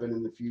will happen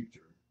in the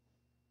future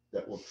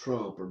that will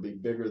trump or be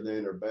bigger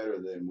than or better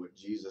than what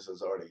Jesus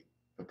has already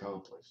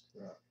accomplished.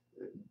 Right.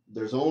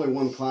 There's only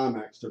one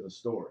climax to the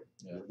story.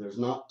 Yeah. There's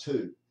not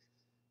two.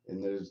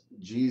 And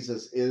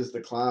Jesus is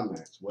the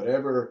climax.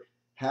 Whatever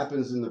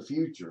happens in the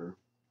future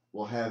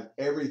will have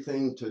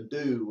everything to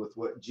do with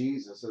what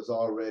Jesus has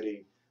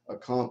already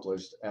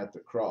accomplished at the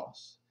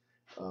cross.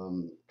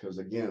 Because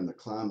again, the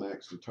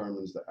climax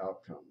determines the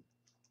outcome.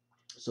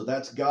 So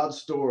that's God's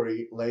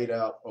story laid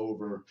out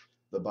over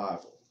the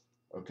Bible.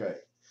 Okay.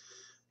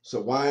 So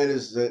why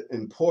is it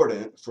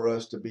important for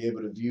us to be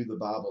able to view the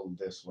Bible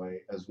this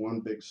way as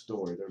one big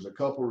story? There's a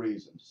couple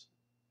reasons.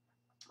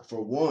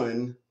 For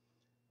one,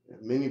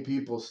 many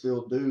people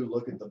still do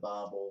look at the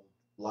Bible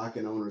like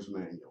an owner's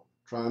manual,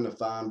 trying to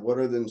find what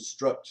are the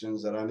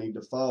instructions that I need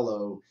to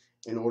follow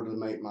in order to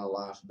make my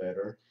life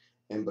better.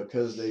 And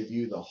because they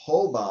view the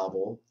whole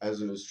Bible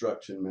as an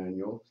instruction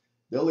manual,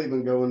 they'll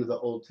even go into the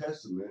Old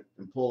Testament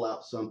and pull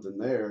out something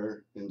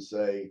there and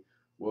say,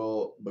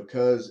 well,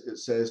 because it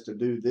says to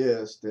do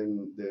this,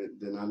 then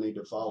I need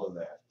to follow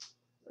that.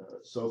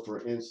 So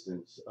for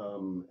instance,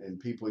 and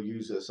people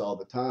use this all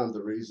the time,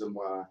 the reason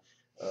why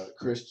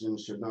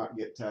Christians should not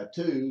get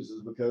tattoos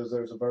is because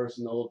there's a verse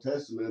in the Old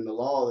Testament in the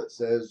law that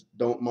says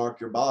don't mark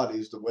your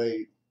bodies the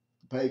way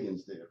the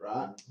pagans did,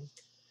 right? Mm-hmm.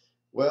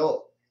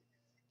 Well,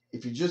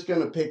 if you're just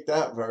going to pick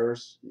that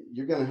verse,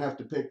 you're going to have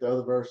to pick the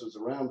other verses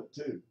around it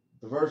too.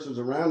 The verses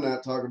around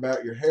that talk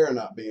about your hair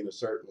not being a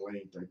certain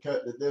length and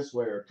cutting it this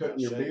way or cutting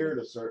your beard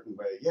a certain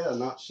way. Yeah,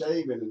 not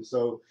shaving. And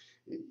so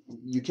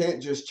you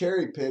can't just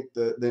cherry pick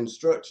the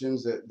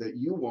instructions that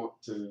you want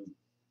to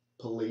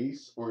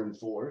police or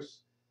enforce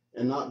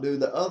and not do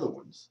the other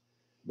ones.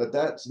 But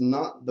that's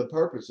not the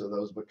purpose of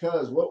those,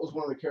 because what was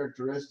one of the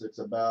characteristics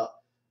about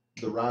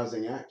the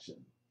rising action?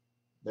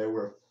 There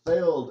were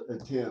failed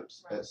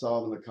attempts at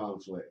solving the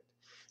conflict.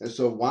 And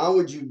so why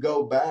would you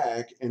go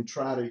back and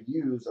try to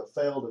use a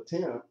failed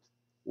attempt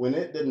when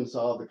it didn't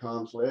solve the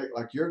conflict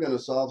like you're going to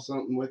solve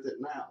something with it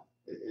now?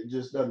 It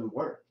just doesn't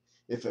work.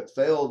 If it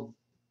failed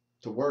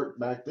to work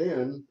back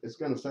then, it's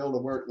going to fail to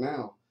work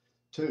now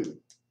too.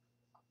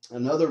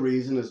 Another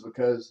reason is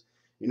because,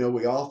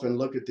 we often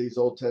look at these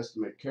Old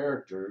Testament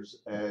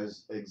characters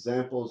as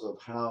examples of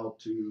how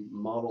to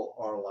model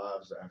our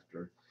lives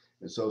after.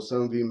 And so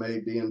some of you may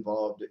be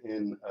involved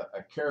in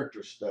a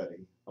character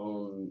study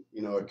on,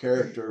 a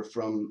character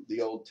from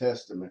the Old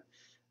Testament.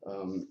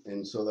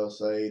 And so they'll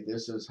say,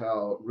 this is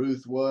how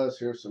Ruth was.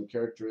 Here's some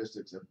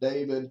characteristics of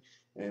David.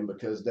 And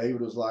because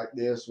David was like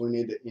this, we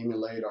need to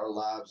emulate our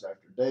lives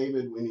after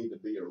David. We need to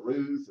be a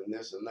Ruth and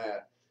this and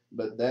that.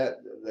 But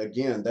that,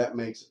 again, that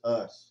makes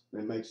us.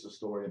 It makes the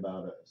story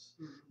about us.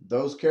 Mm-hmm.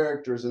 Those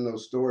characters in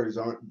those stories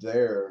aren't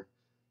there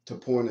to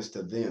point us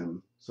to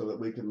them so that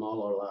we can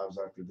model our lives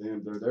after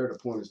them. They're there to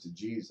point us to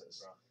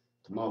Jesus, right,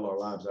 to model our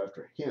lives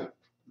after him,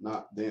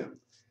 not them.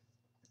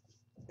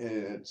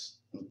 And it's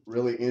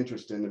really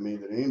interesting to me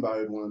that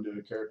anybody would want to do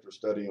a character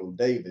study on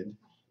David.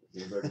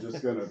 They're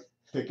just going to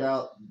pick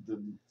out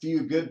the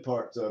few good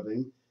parts of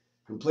him,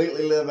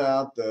 completely live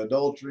out the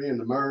adultery and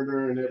the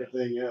murder and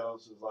everything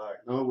else. Is like,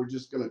 no, we're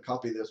just going to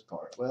copy this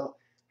part. Well,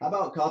 how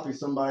about copy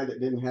somebody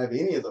that didn't have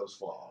any of those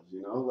flaws?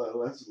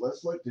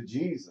 Let's look to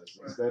Jesus,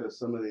 right, instead of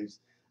some of these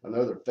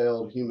another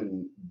failed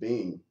human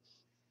being.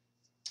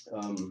 I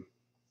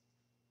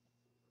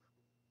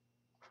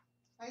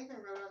even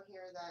wrote on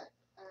here that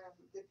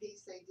the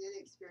peace they did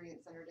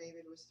experience under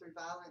David was through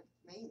violent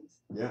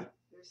means. Yeah.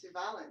 It was through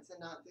violence and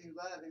not through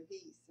love and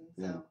peace. And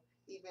so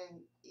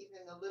even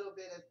a little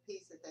bit of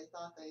peace that they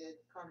thought they had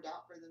carved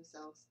out for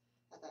themselves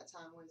at that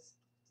time was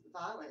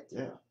violent.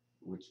 Yeah,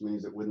 which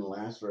means it wouldn't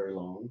last very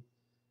long,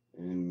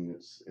 and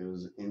it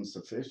was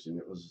insufficient.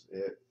 It was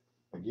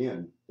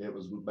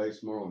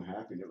based more on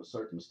happiness. It was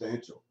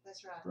circumstantial.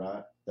 That's right.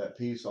 Right? That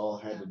peace all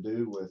had to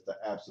do with the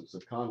absence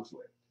of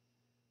conflict.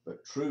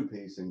 But true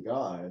peace in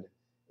God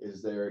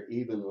is there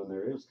even when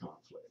there is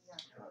conflict.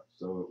 Yeah.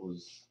 So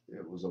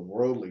it was a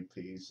worldly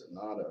peace and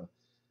not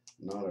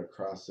a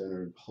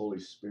Christ-centered, Holy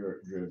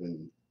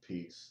Spirit-driven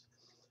peace.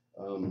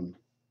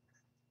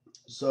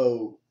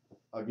 So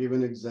I'll give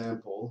an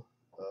example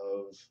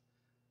of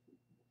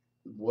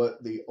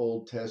what the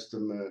Old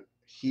Testament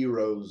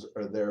heroes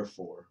are there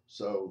for.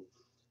 So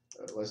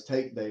let's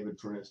take David,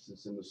 for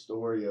instance, in the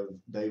story of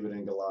David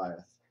and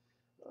Goliath.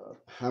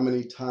 How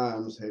many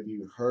times have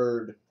you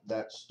heard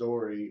that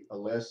story, a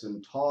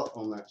lesson taught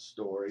on that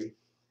story,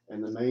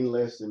 and the main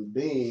lesson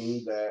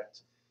being that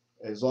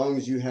as long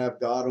as you have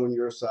God on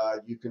your side,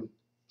 you can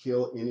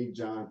kill any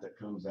giant that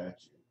comes at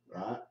you,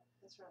 right?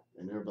 That's right.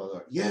 And everybody's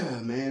like, yeah,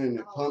 man, and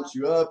it pumps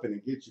you up and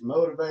it gets you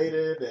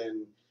motivated.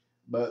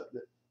 But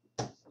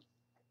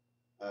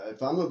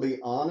if I'm going to be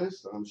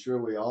honest, I'm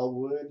sure we all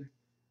would,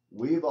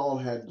 We've all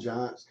had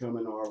giants come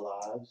in our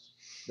lives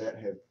that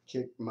have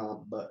kicked my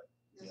butt.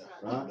 That's Yeah.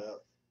 right. Right?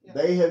 Yeah.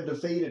 They have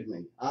defeated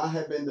me. I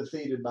have been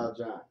defeated by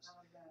giants. I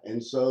love that.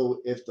 And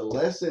so if the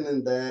lesson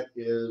in that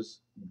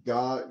is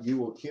God, you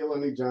will kill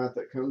any giant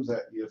that comes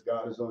at you if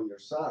God is on your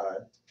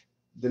side,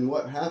 then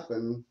what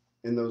happened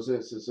in those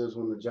instances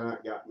when the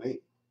giant got me?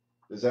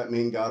 Does that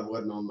mean God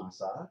wasn't on my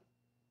side?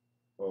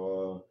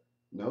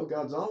 No,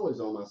 God's always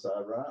on my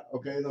side, right?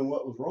 Okay, then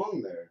what was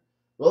wrong there?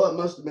 Well, it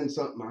must have been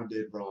something I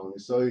did wrong.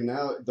 So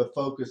now the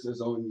focus is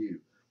on you.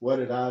 What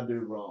did I do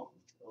wrong?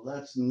 Well,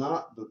 that's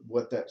not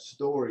what that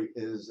story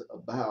is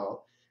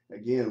about.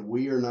 Again,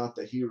 we are not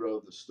the hero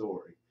of the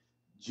story.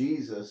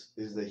 Jesus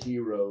is the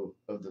hero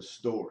of the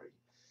story.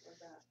 Love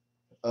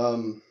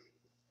that.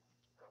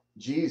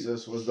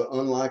 Jesus was the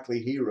unlikely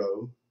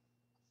hero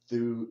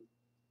through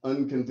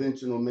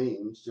unconventional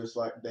means, just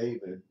like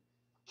David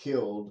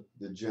killed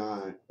the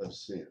giant of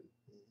sin.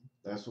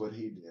 That's what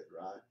he did,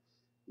 right?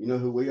 You know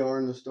who we are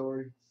in the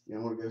story? You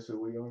want to guess who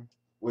we are?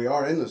 We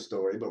are in the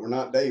story, but we're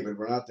not David.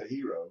 We're not the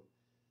hero.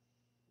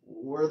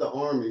 We're the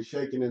army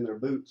shaking in their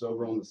boots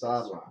over on the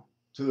sideline,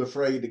 too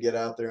afraid to get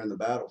out there in the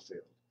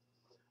battlefield.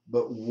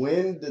 But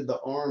when did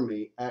the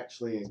army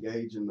actually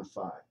engage in the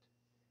fight?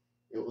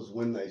 It was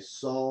when they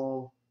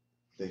saw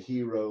the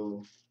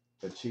hero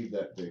achieve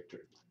that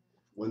victory.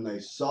 When they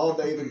saw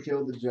David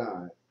kill the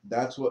giant,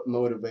 that's what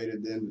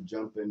motivated them to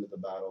jump into the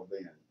battle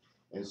then.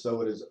 And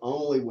so it is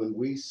only when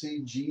we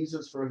see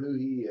Jesus for who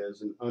he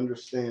is and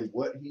understand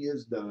what he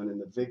has done and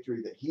the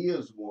victory that he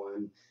has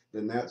won,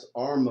 then that's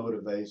our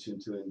motivation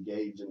to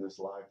engage in this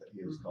life that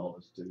he has called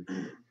us to.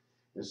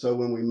 And so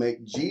when we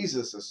make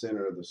Jesus the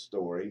center of the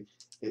story,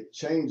 it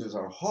changes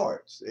our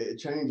hearts. It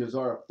changes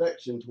our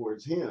affection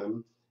towards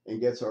him and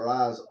gets our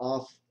eyes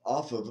off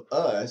of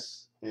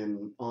us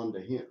and onto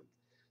him.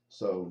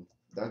 So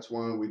that's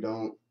why we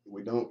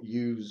don't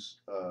use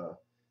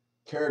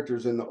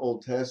characters in the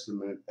Old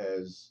Testament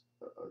as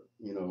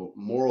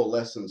moral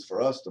lessons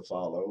for us to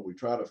follow. We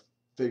try to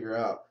figure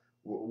out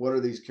what are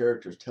these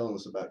characters telling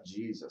us about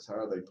Jesus? How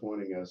are they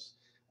pointing us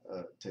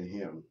to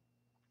him?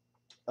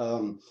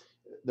 Um,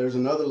 there's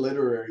another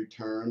literary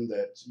term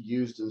that's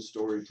used in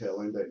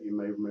storytelling that you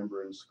may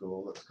remember in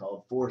school. It's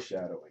called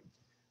foreshadowing.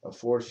 A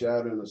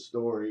foreshadow in a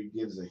story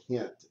gives a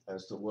hint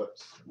as to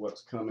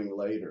what's coming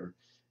later.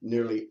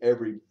 Nearly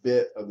every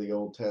bit of the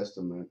Old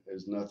Testament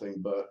is nothing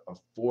but a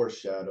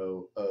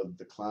foreshadow of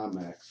the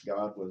climax.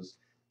 God was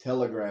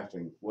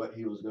telegraphing what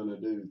he was going to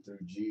do through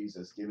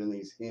Jesus, giving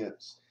these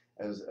hints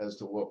as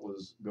to what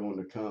was going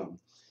to come.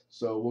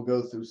 So we'll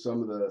go through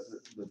some of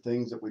the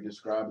things that we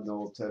described in the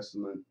Old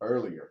Testament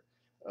earlier.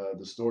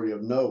 The story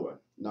of Noah,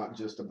 not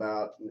just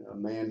about a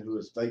man who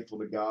was faithful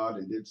to God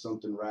and did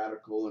something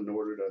radical in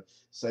order to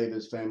save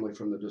his family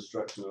from the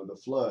destruction of the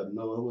flood.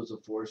 Noah was a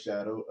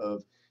foreshadow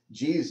of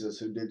Jesus,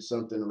 who did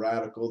something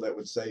radical that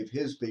would save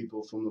his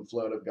people from the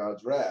flood of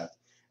God's wrath.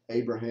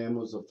 Abraham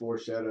was a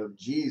foreshadow of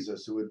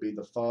Jesus, who would be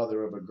the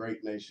father of a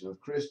great nation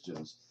of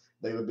Christians.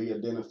 They would be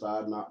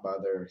identified not by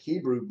their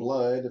Hebrew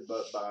blood,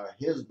 but by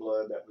his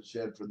blood that was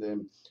shed for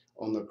them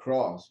on the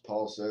cross.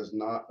 Paul says,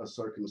 not a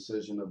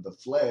circumcision of the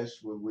flesh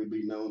would we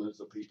be known as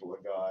the people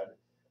of God,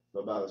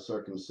 but by the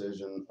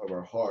circumcision of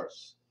our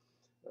hearts.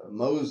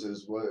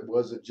 Moses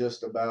wasn't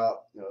just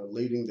about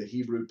leading the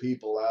Hebrew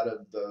people out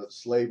of the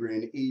slavery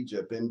in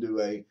Egypt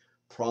into a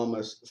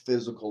promised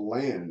physical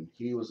land.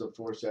 He was a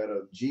foreshadow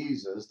of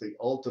Jesus, the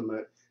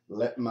ultimate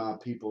let my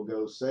people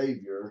go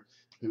Savior,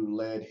 who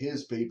led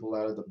his people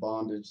out of the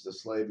bondage, the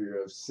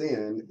slavery of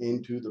sin,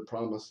 into the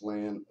promised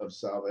land of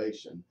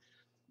salvation.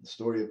 The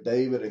story of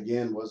David,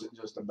 again, wasn't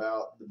just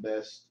about the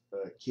best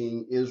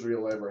king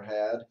Israel ever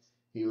had.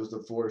 He was the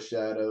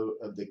foreshadow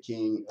of the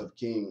King of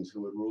Kings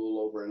who would rule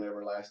over an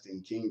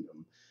everlasting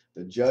kingdom.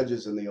 The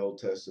judges in the Old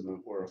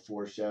Testament were a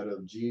foreshadow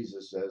of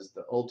Jesus as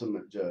the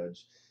ultimate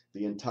judge.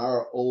 The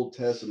entire Old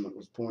Testament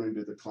was pointing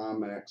to the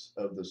climax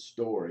of the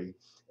story,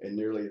 and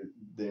nearly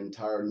the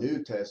entire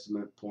New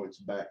Testament points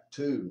back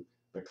to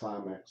the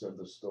climax of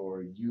the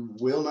story. You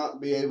will not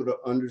be able to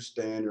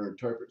understand or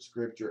interpret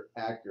Scripture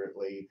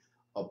accurately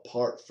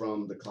apart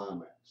from the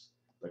climax.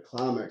 The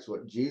climax,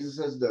 what Jesus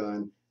has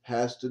done,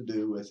 has to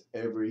do with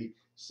every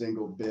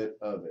single bit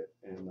of it.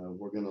 And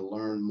we're going to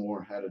learn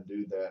more how to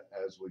do that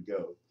as we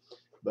go.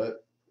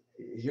 But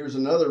here's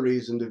another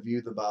reason to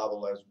view the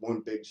Bible as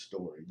one big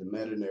story, the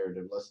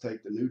meta-narrative. Let's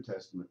take the New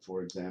Testament,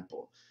 for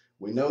example.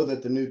 We know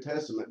that the New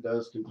Testament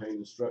does contain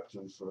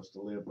instructions for us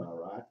to live by,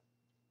 right?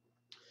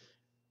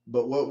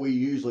 But what we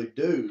usually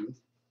do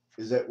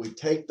is that we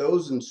take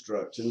those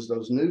instructions,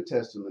 those New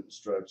Testament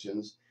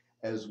instructions,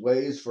 as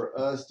ways for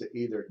us to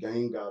either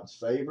gain God's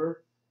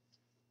favor,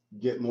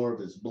 get more of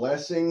his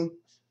blessing,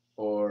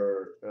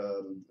 or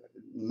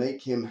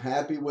make him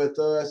happy with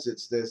us.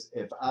 It's this,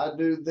 if I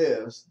do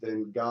this,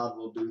 then God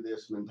will do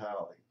this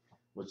mentality,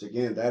 which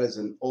again, that is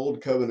an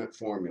old covenant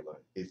formula.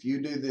 If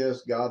you do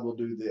this, God will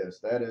do this.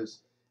 That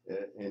is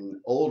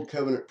an old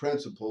covenant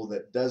principle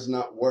that does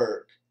not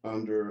work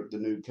under the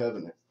new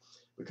covenant.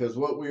 Because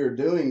what we are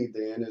doing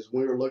then is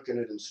we're looking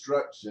at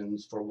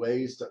instructions for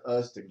ways to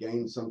us to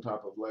gain some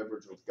type of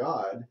leverage with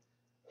God.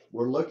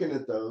 We're looking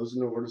at those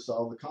in order to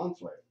solve the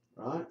conflict,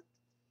 right?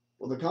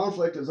 Well, the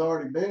conflict has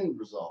already been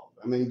resolved.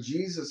 I mean,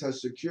 Jesus has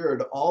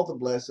secured all the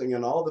blessing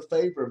and all the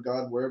favor of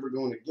God we're ever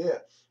going to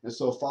get. And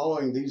so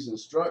following these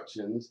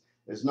instructions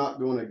is not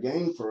going to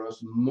gain for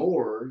us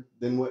more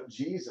than what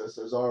Jesus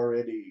has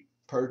already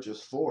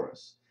purchased for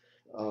us.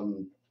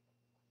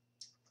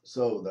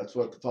 So that's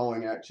what the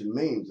following action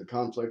means. The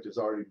conflict has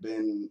already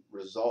been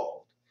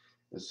resolved.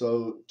 And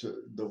so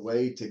the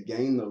way to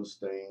gain those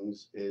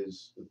things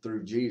is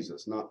through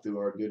Jesus, not through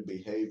our good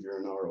behavior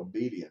and our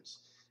obedience.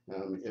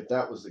 If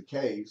that was the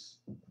case,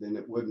 then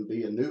it wouldn't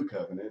be a new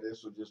covenant.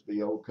 This would just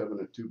be Old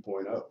Covenant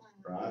 2.0,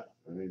 right?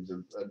 I mean,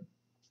 it's a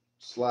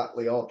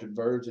slightly altered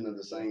version of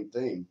the same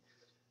thing.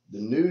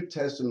 The New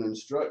Testament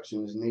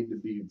instructions need to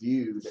be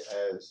viewed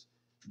as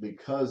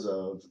because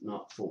of,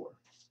 not for.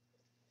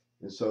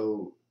 And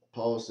so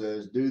Paul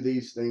says, do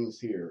these things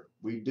here.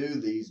 We do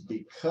these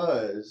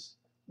because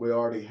we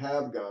already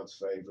have God's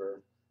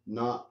favor,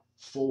 not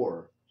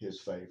for his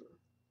favor,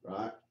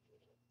 right?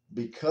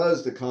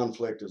 Because the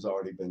conflict has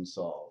already been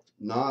solved,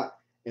 not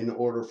in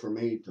order for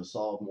me to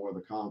solve more of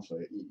the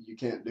conflict. You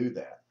can't do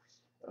that.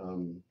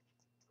 And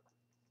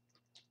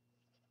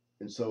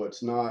so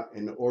it's not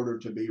in order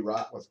to be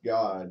right with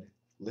God,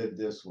 live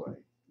this way.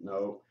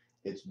 No,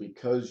 it's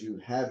because you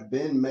have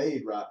been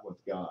made right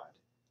with God.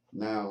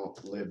 Now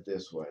live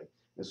this way.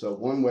 And so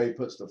one way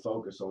puts the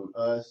focus on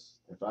us.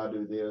 If I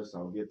do this,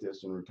 I'll get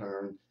this in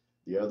return.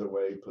 The other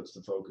way puts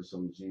the focus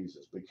on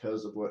Jesus.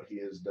 Because of what he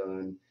has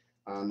done,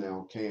 I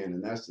now can.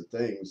 And that's the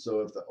thing.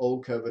 So if the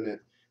old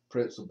covenant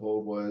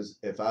principle was,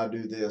 if I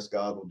do this,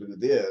 God will do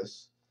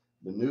this,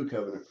 the new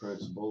covenant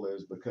principle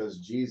is because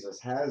Jesus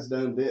has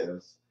done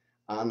this,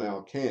 I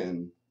now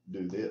can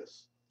do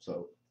this.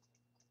 So,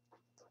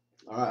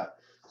 all right.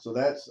 So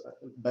that's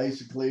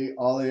basically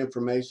all the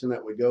information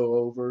that we go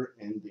over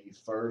in the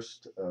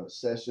first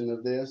session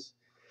of this.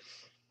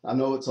 I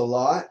know it's a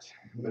lot,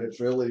 but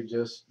it's really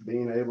just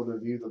being able to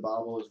view the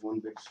Bible as one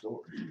big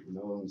story,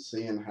 and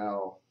seeing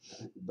how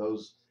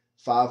those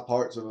 5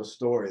 parts of a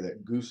story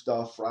that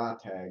Gustav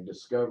Freytag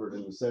discovered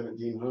in the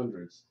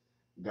 1700s,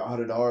 God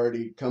had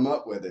already come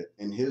up with it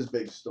in his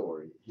big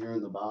story here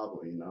in the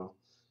Bible.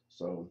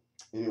 So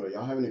anyway,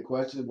 y'all have any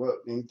questions?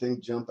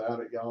 Anything jump out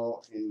at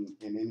y'all in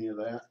any of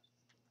that?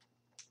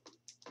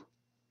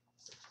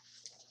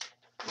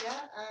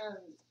 Yeah,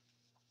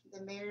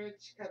 the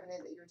marriage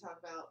covenant that you were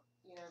talking about,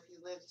 if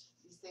you lived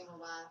the single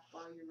life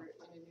while you were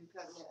in a new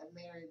covenant of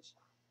marriage,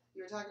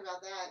 you were talking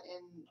about that,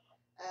 and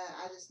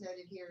I just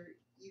noted here,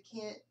 you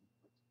can't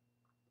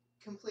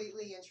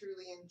completely and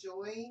truly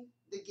enjoy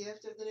the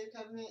gift of the new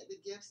covenant,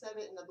 the gifts of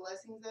it and the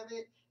blessings of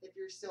it, if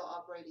you're still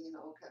operating in the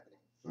old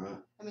covenant.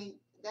 Right. I mean,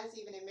 that's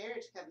even in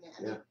marriage covenant.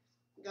 I Yeah.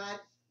 mean, God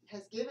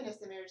has given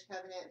us the marriage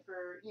covenant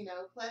for,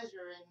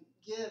 pleasure and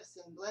gifts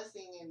and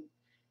blessing,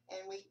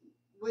 and we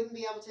wouldn't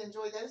be able to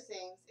enjoy those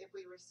things if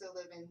we were still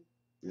living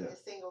in a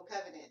single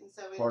covenant. And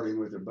so Partying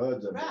with your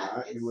buds every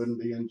night, you wouldn't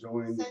be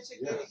enjoying. Such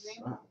a good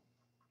example. Right.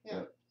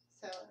 Yeah.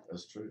 So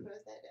that's true.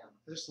 put that down.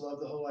 I just love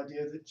the whole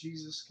idea that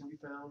Jesus can be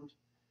found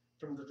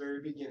from the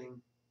very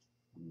beginning,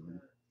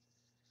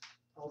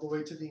 all the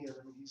way to the end.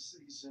 I mean,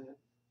 he's in it.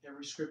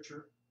 Every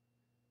scripture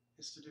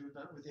is to do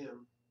with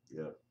him.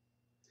 Yeah.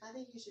 I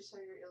think you should show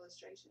your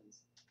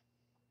illustrations.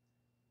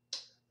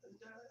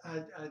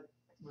 I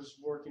was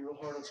working real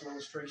hard on some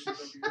illustrations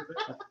over here,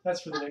 but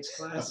that's for the next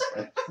class.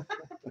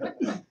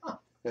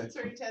 That's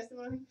for your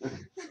testimony.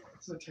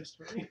 It's a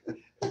testimony.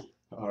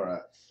 All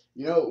right.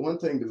 One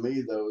thing to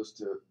me though is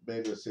to be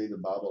able to see the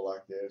Bible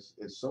like this.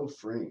 It's so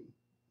freeing.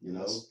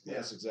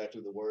 That's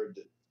exactly the word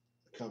that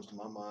comes to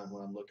my mind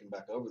when I'm looking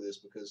back over this,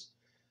 because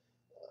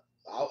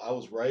I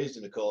was raised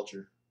in a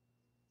culture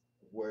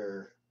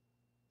where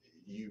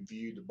you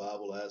viewed the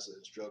Bible as an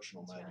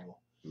instructional manual.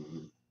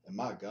 Mm-hmm. And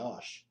my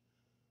gosh,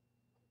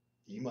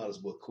 you might as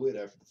well quit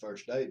after the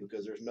first day,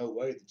 because there's no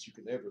way that you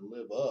can ever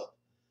live up.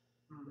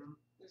 Mm-hmm.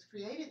 It was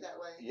created that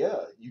way.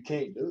 Yeah, you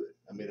can't do it.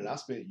 I mean, and I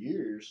spent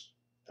years,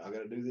 I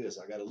got to do this,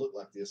 I got to look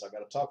like this, I got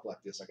to talk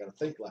like this, I got to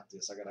think like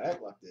this, I got to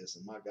act like this.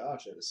 And my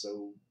gosh, that is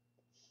so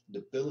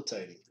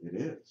debilitating. It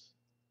is.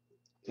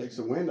 Takes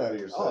the wind out of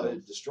your sails. Oh,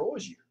 it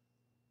destroys you,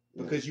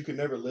 because you can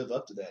never live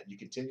up to that. You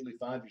continually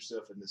find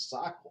yourself in this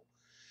cycle.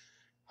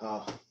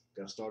 Got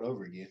to start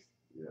over again.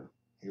 Yeah.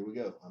 Here we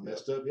go. I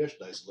messed up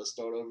yesterday, so let's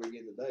start over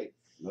again today.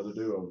 Another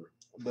do-over.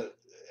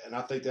 And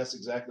I think that's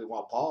exactly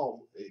why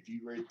Paul, if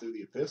you read through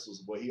the epistles,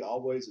 the way he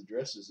always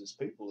addresses his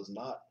people is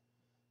not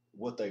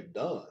what they've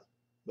done,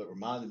 but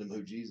reminding them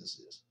who Jesus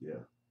is.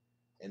 Yeah.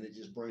 And it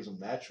just brings them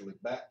naturally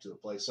back to a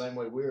place. Same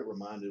way we're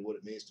reminded what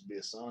it means to be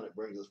a son, it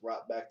brings us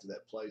right back to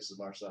that place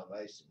of our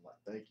salvation. Like,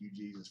 thank you,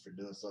 Jesus, for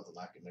doing something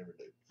I could never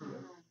do.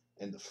 Yeah.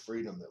 And the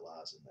freedom that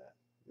lies in that,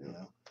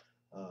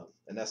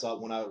 and that's all.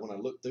 When I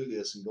look through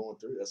this and going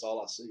through, that's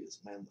all I see is,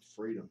 man, the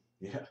freedom.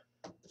 Yeah.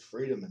 The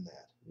freedom in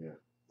that. Yeah.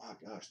 My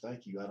gosh,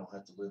 thank you. I don't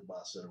have to live by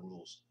a set of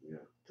rules. Yeah.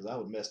 Because I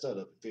would mess that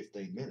up in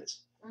 15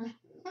 minutes.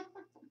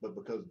 but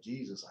because of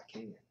Jesus, I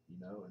can, you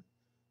know, and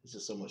it's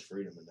just so much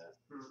freedom in that.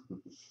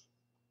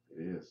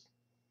 It is.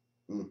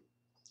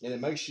 And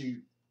it makes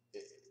you,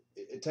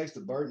 it takes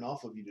the burden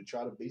off of you to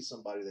try to be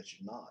somebody that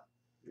you're not.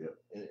 Yep.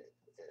 And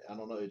I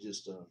don't know, it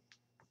just, I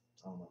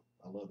don't know,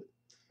 I love it.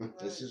 Love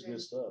It's it, just too.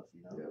 good stuff,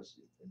 you know. Yeah.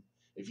 And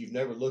if you've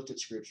never looked at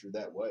Scripture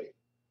that way,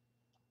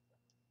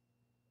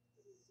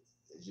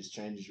 it just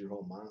changes your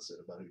whole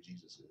mindset about who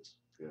Jesus is.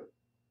 Yep.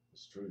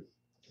 It's true.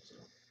 So,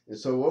 And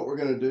so what we're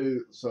going to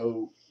do,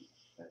 so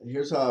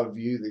here's how I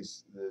view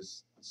these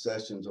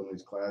sessions on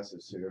these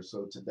classes here.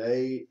 So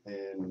today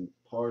and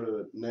part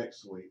of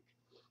next week,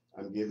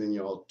 I'm giving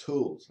y'all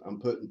tools. I'm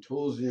putting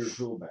tools in your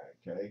tool bag,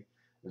 okay?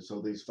 And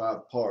so these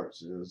 5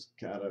 parts is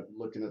kind of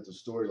looking at the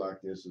story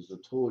like this is a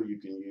tool you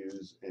can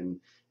use. And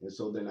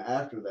so then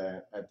after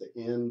that, at the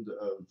end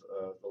of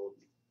the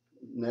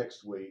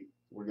next week,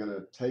 we're going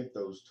to take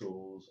those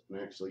tools and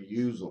actually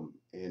use them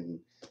in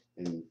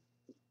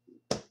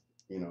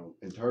you know,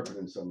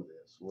 interpreting some of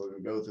this. We're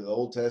going to go through the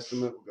Old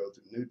Testament, we'll go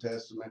through the New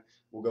Testament,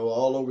 we'll go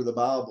all over the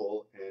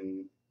Bible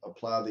and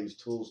apply these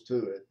tools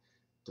to it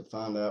to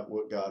find out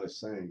what God is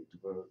saying,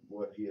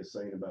 what He is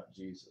saying about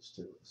Jesus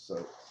to us.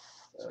 So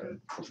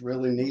it's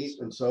really neat.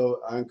 And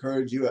so I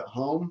encourage you at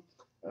home,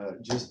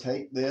 just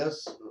take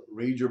this,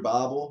 read your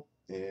Bible,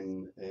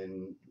 and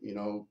you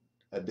know,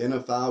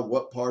 identify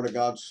what part of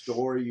God's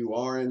story you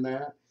are in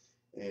that.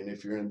 And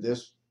if you're in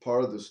this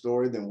part of the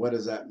story, then what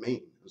does that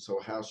mean?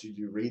 So how should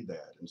you read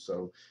that? And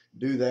so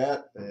do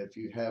that. If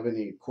you have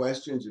any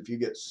questions, if you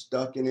get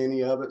stuck in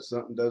any of it,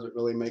 something doesn't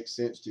really make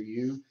sense to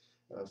you,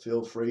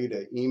 feel free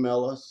to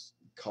email us,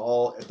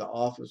 call at the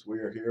office. We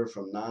are here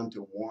from 9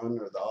 to 1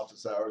 are the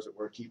office hours that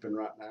we're keeping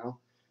right now.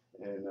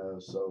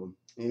 And so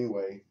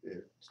anyway,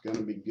 it's going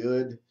to be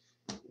good.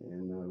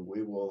 And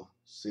we will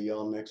see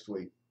y'all next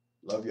week.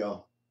 Love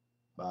y'all.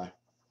 Bye.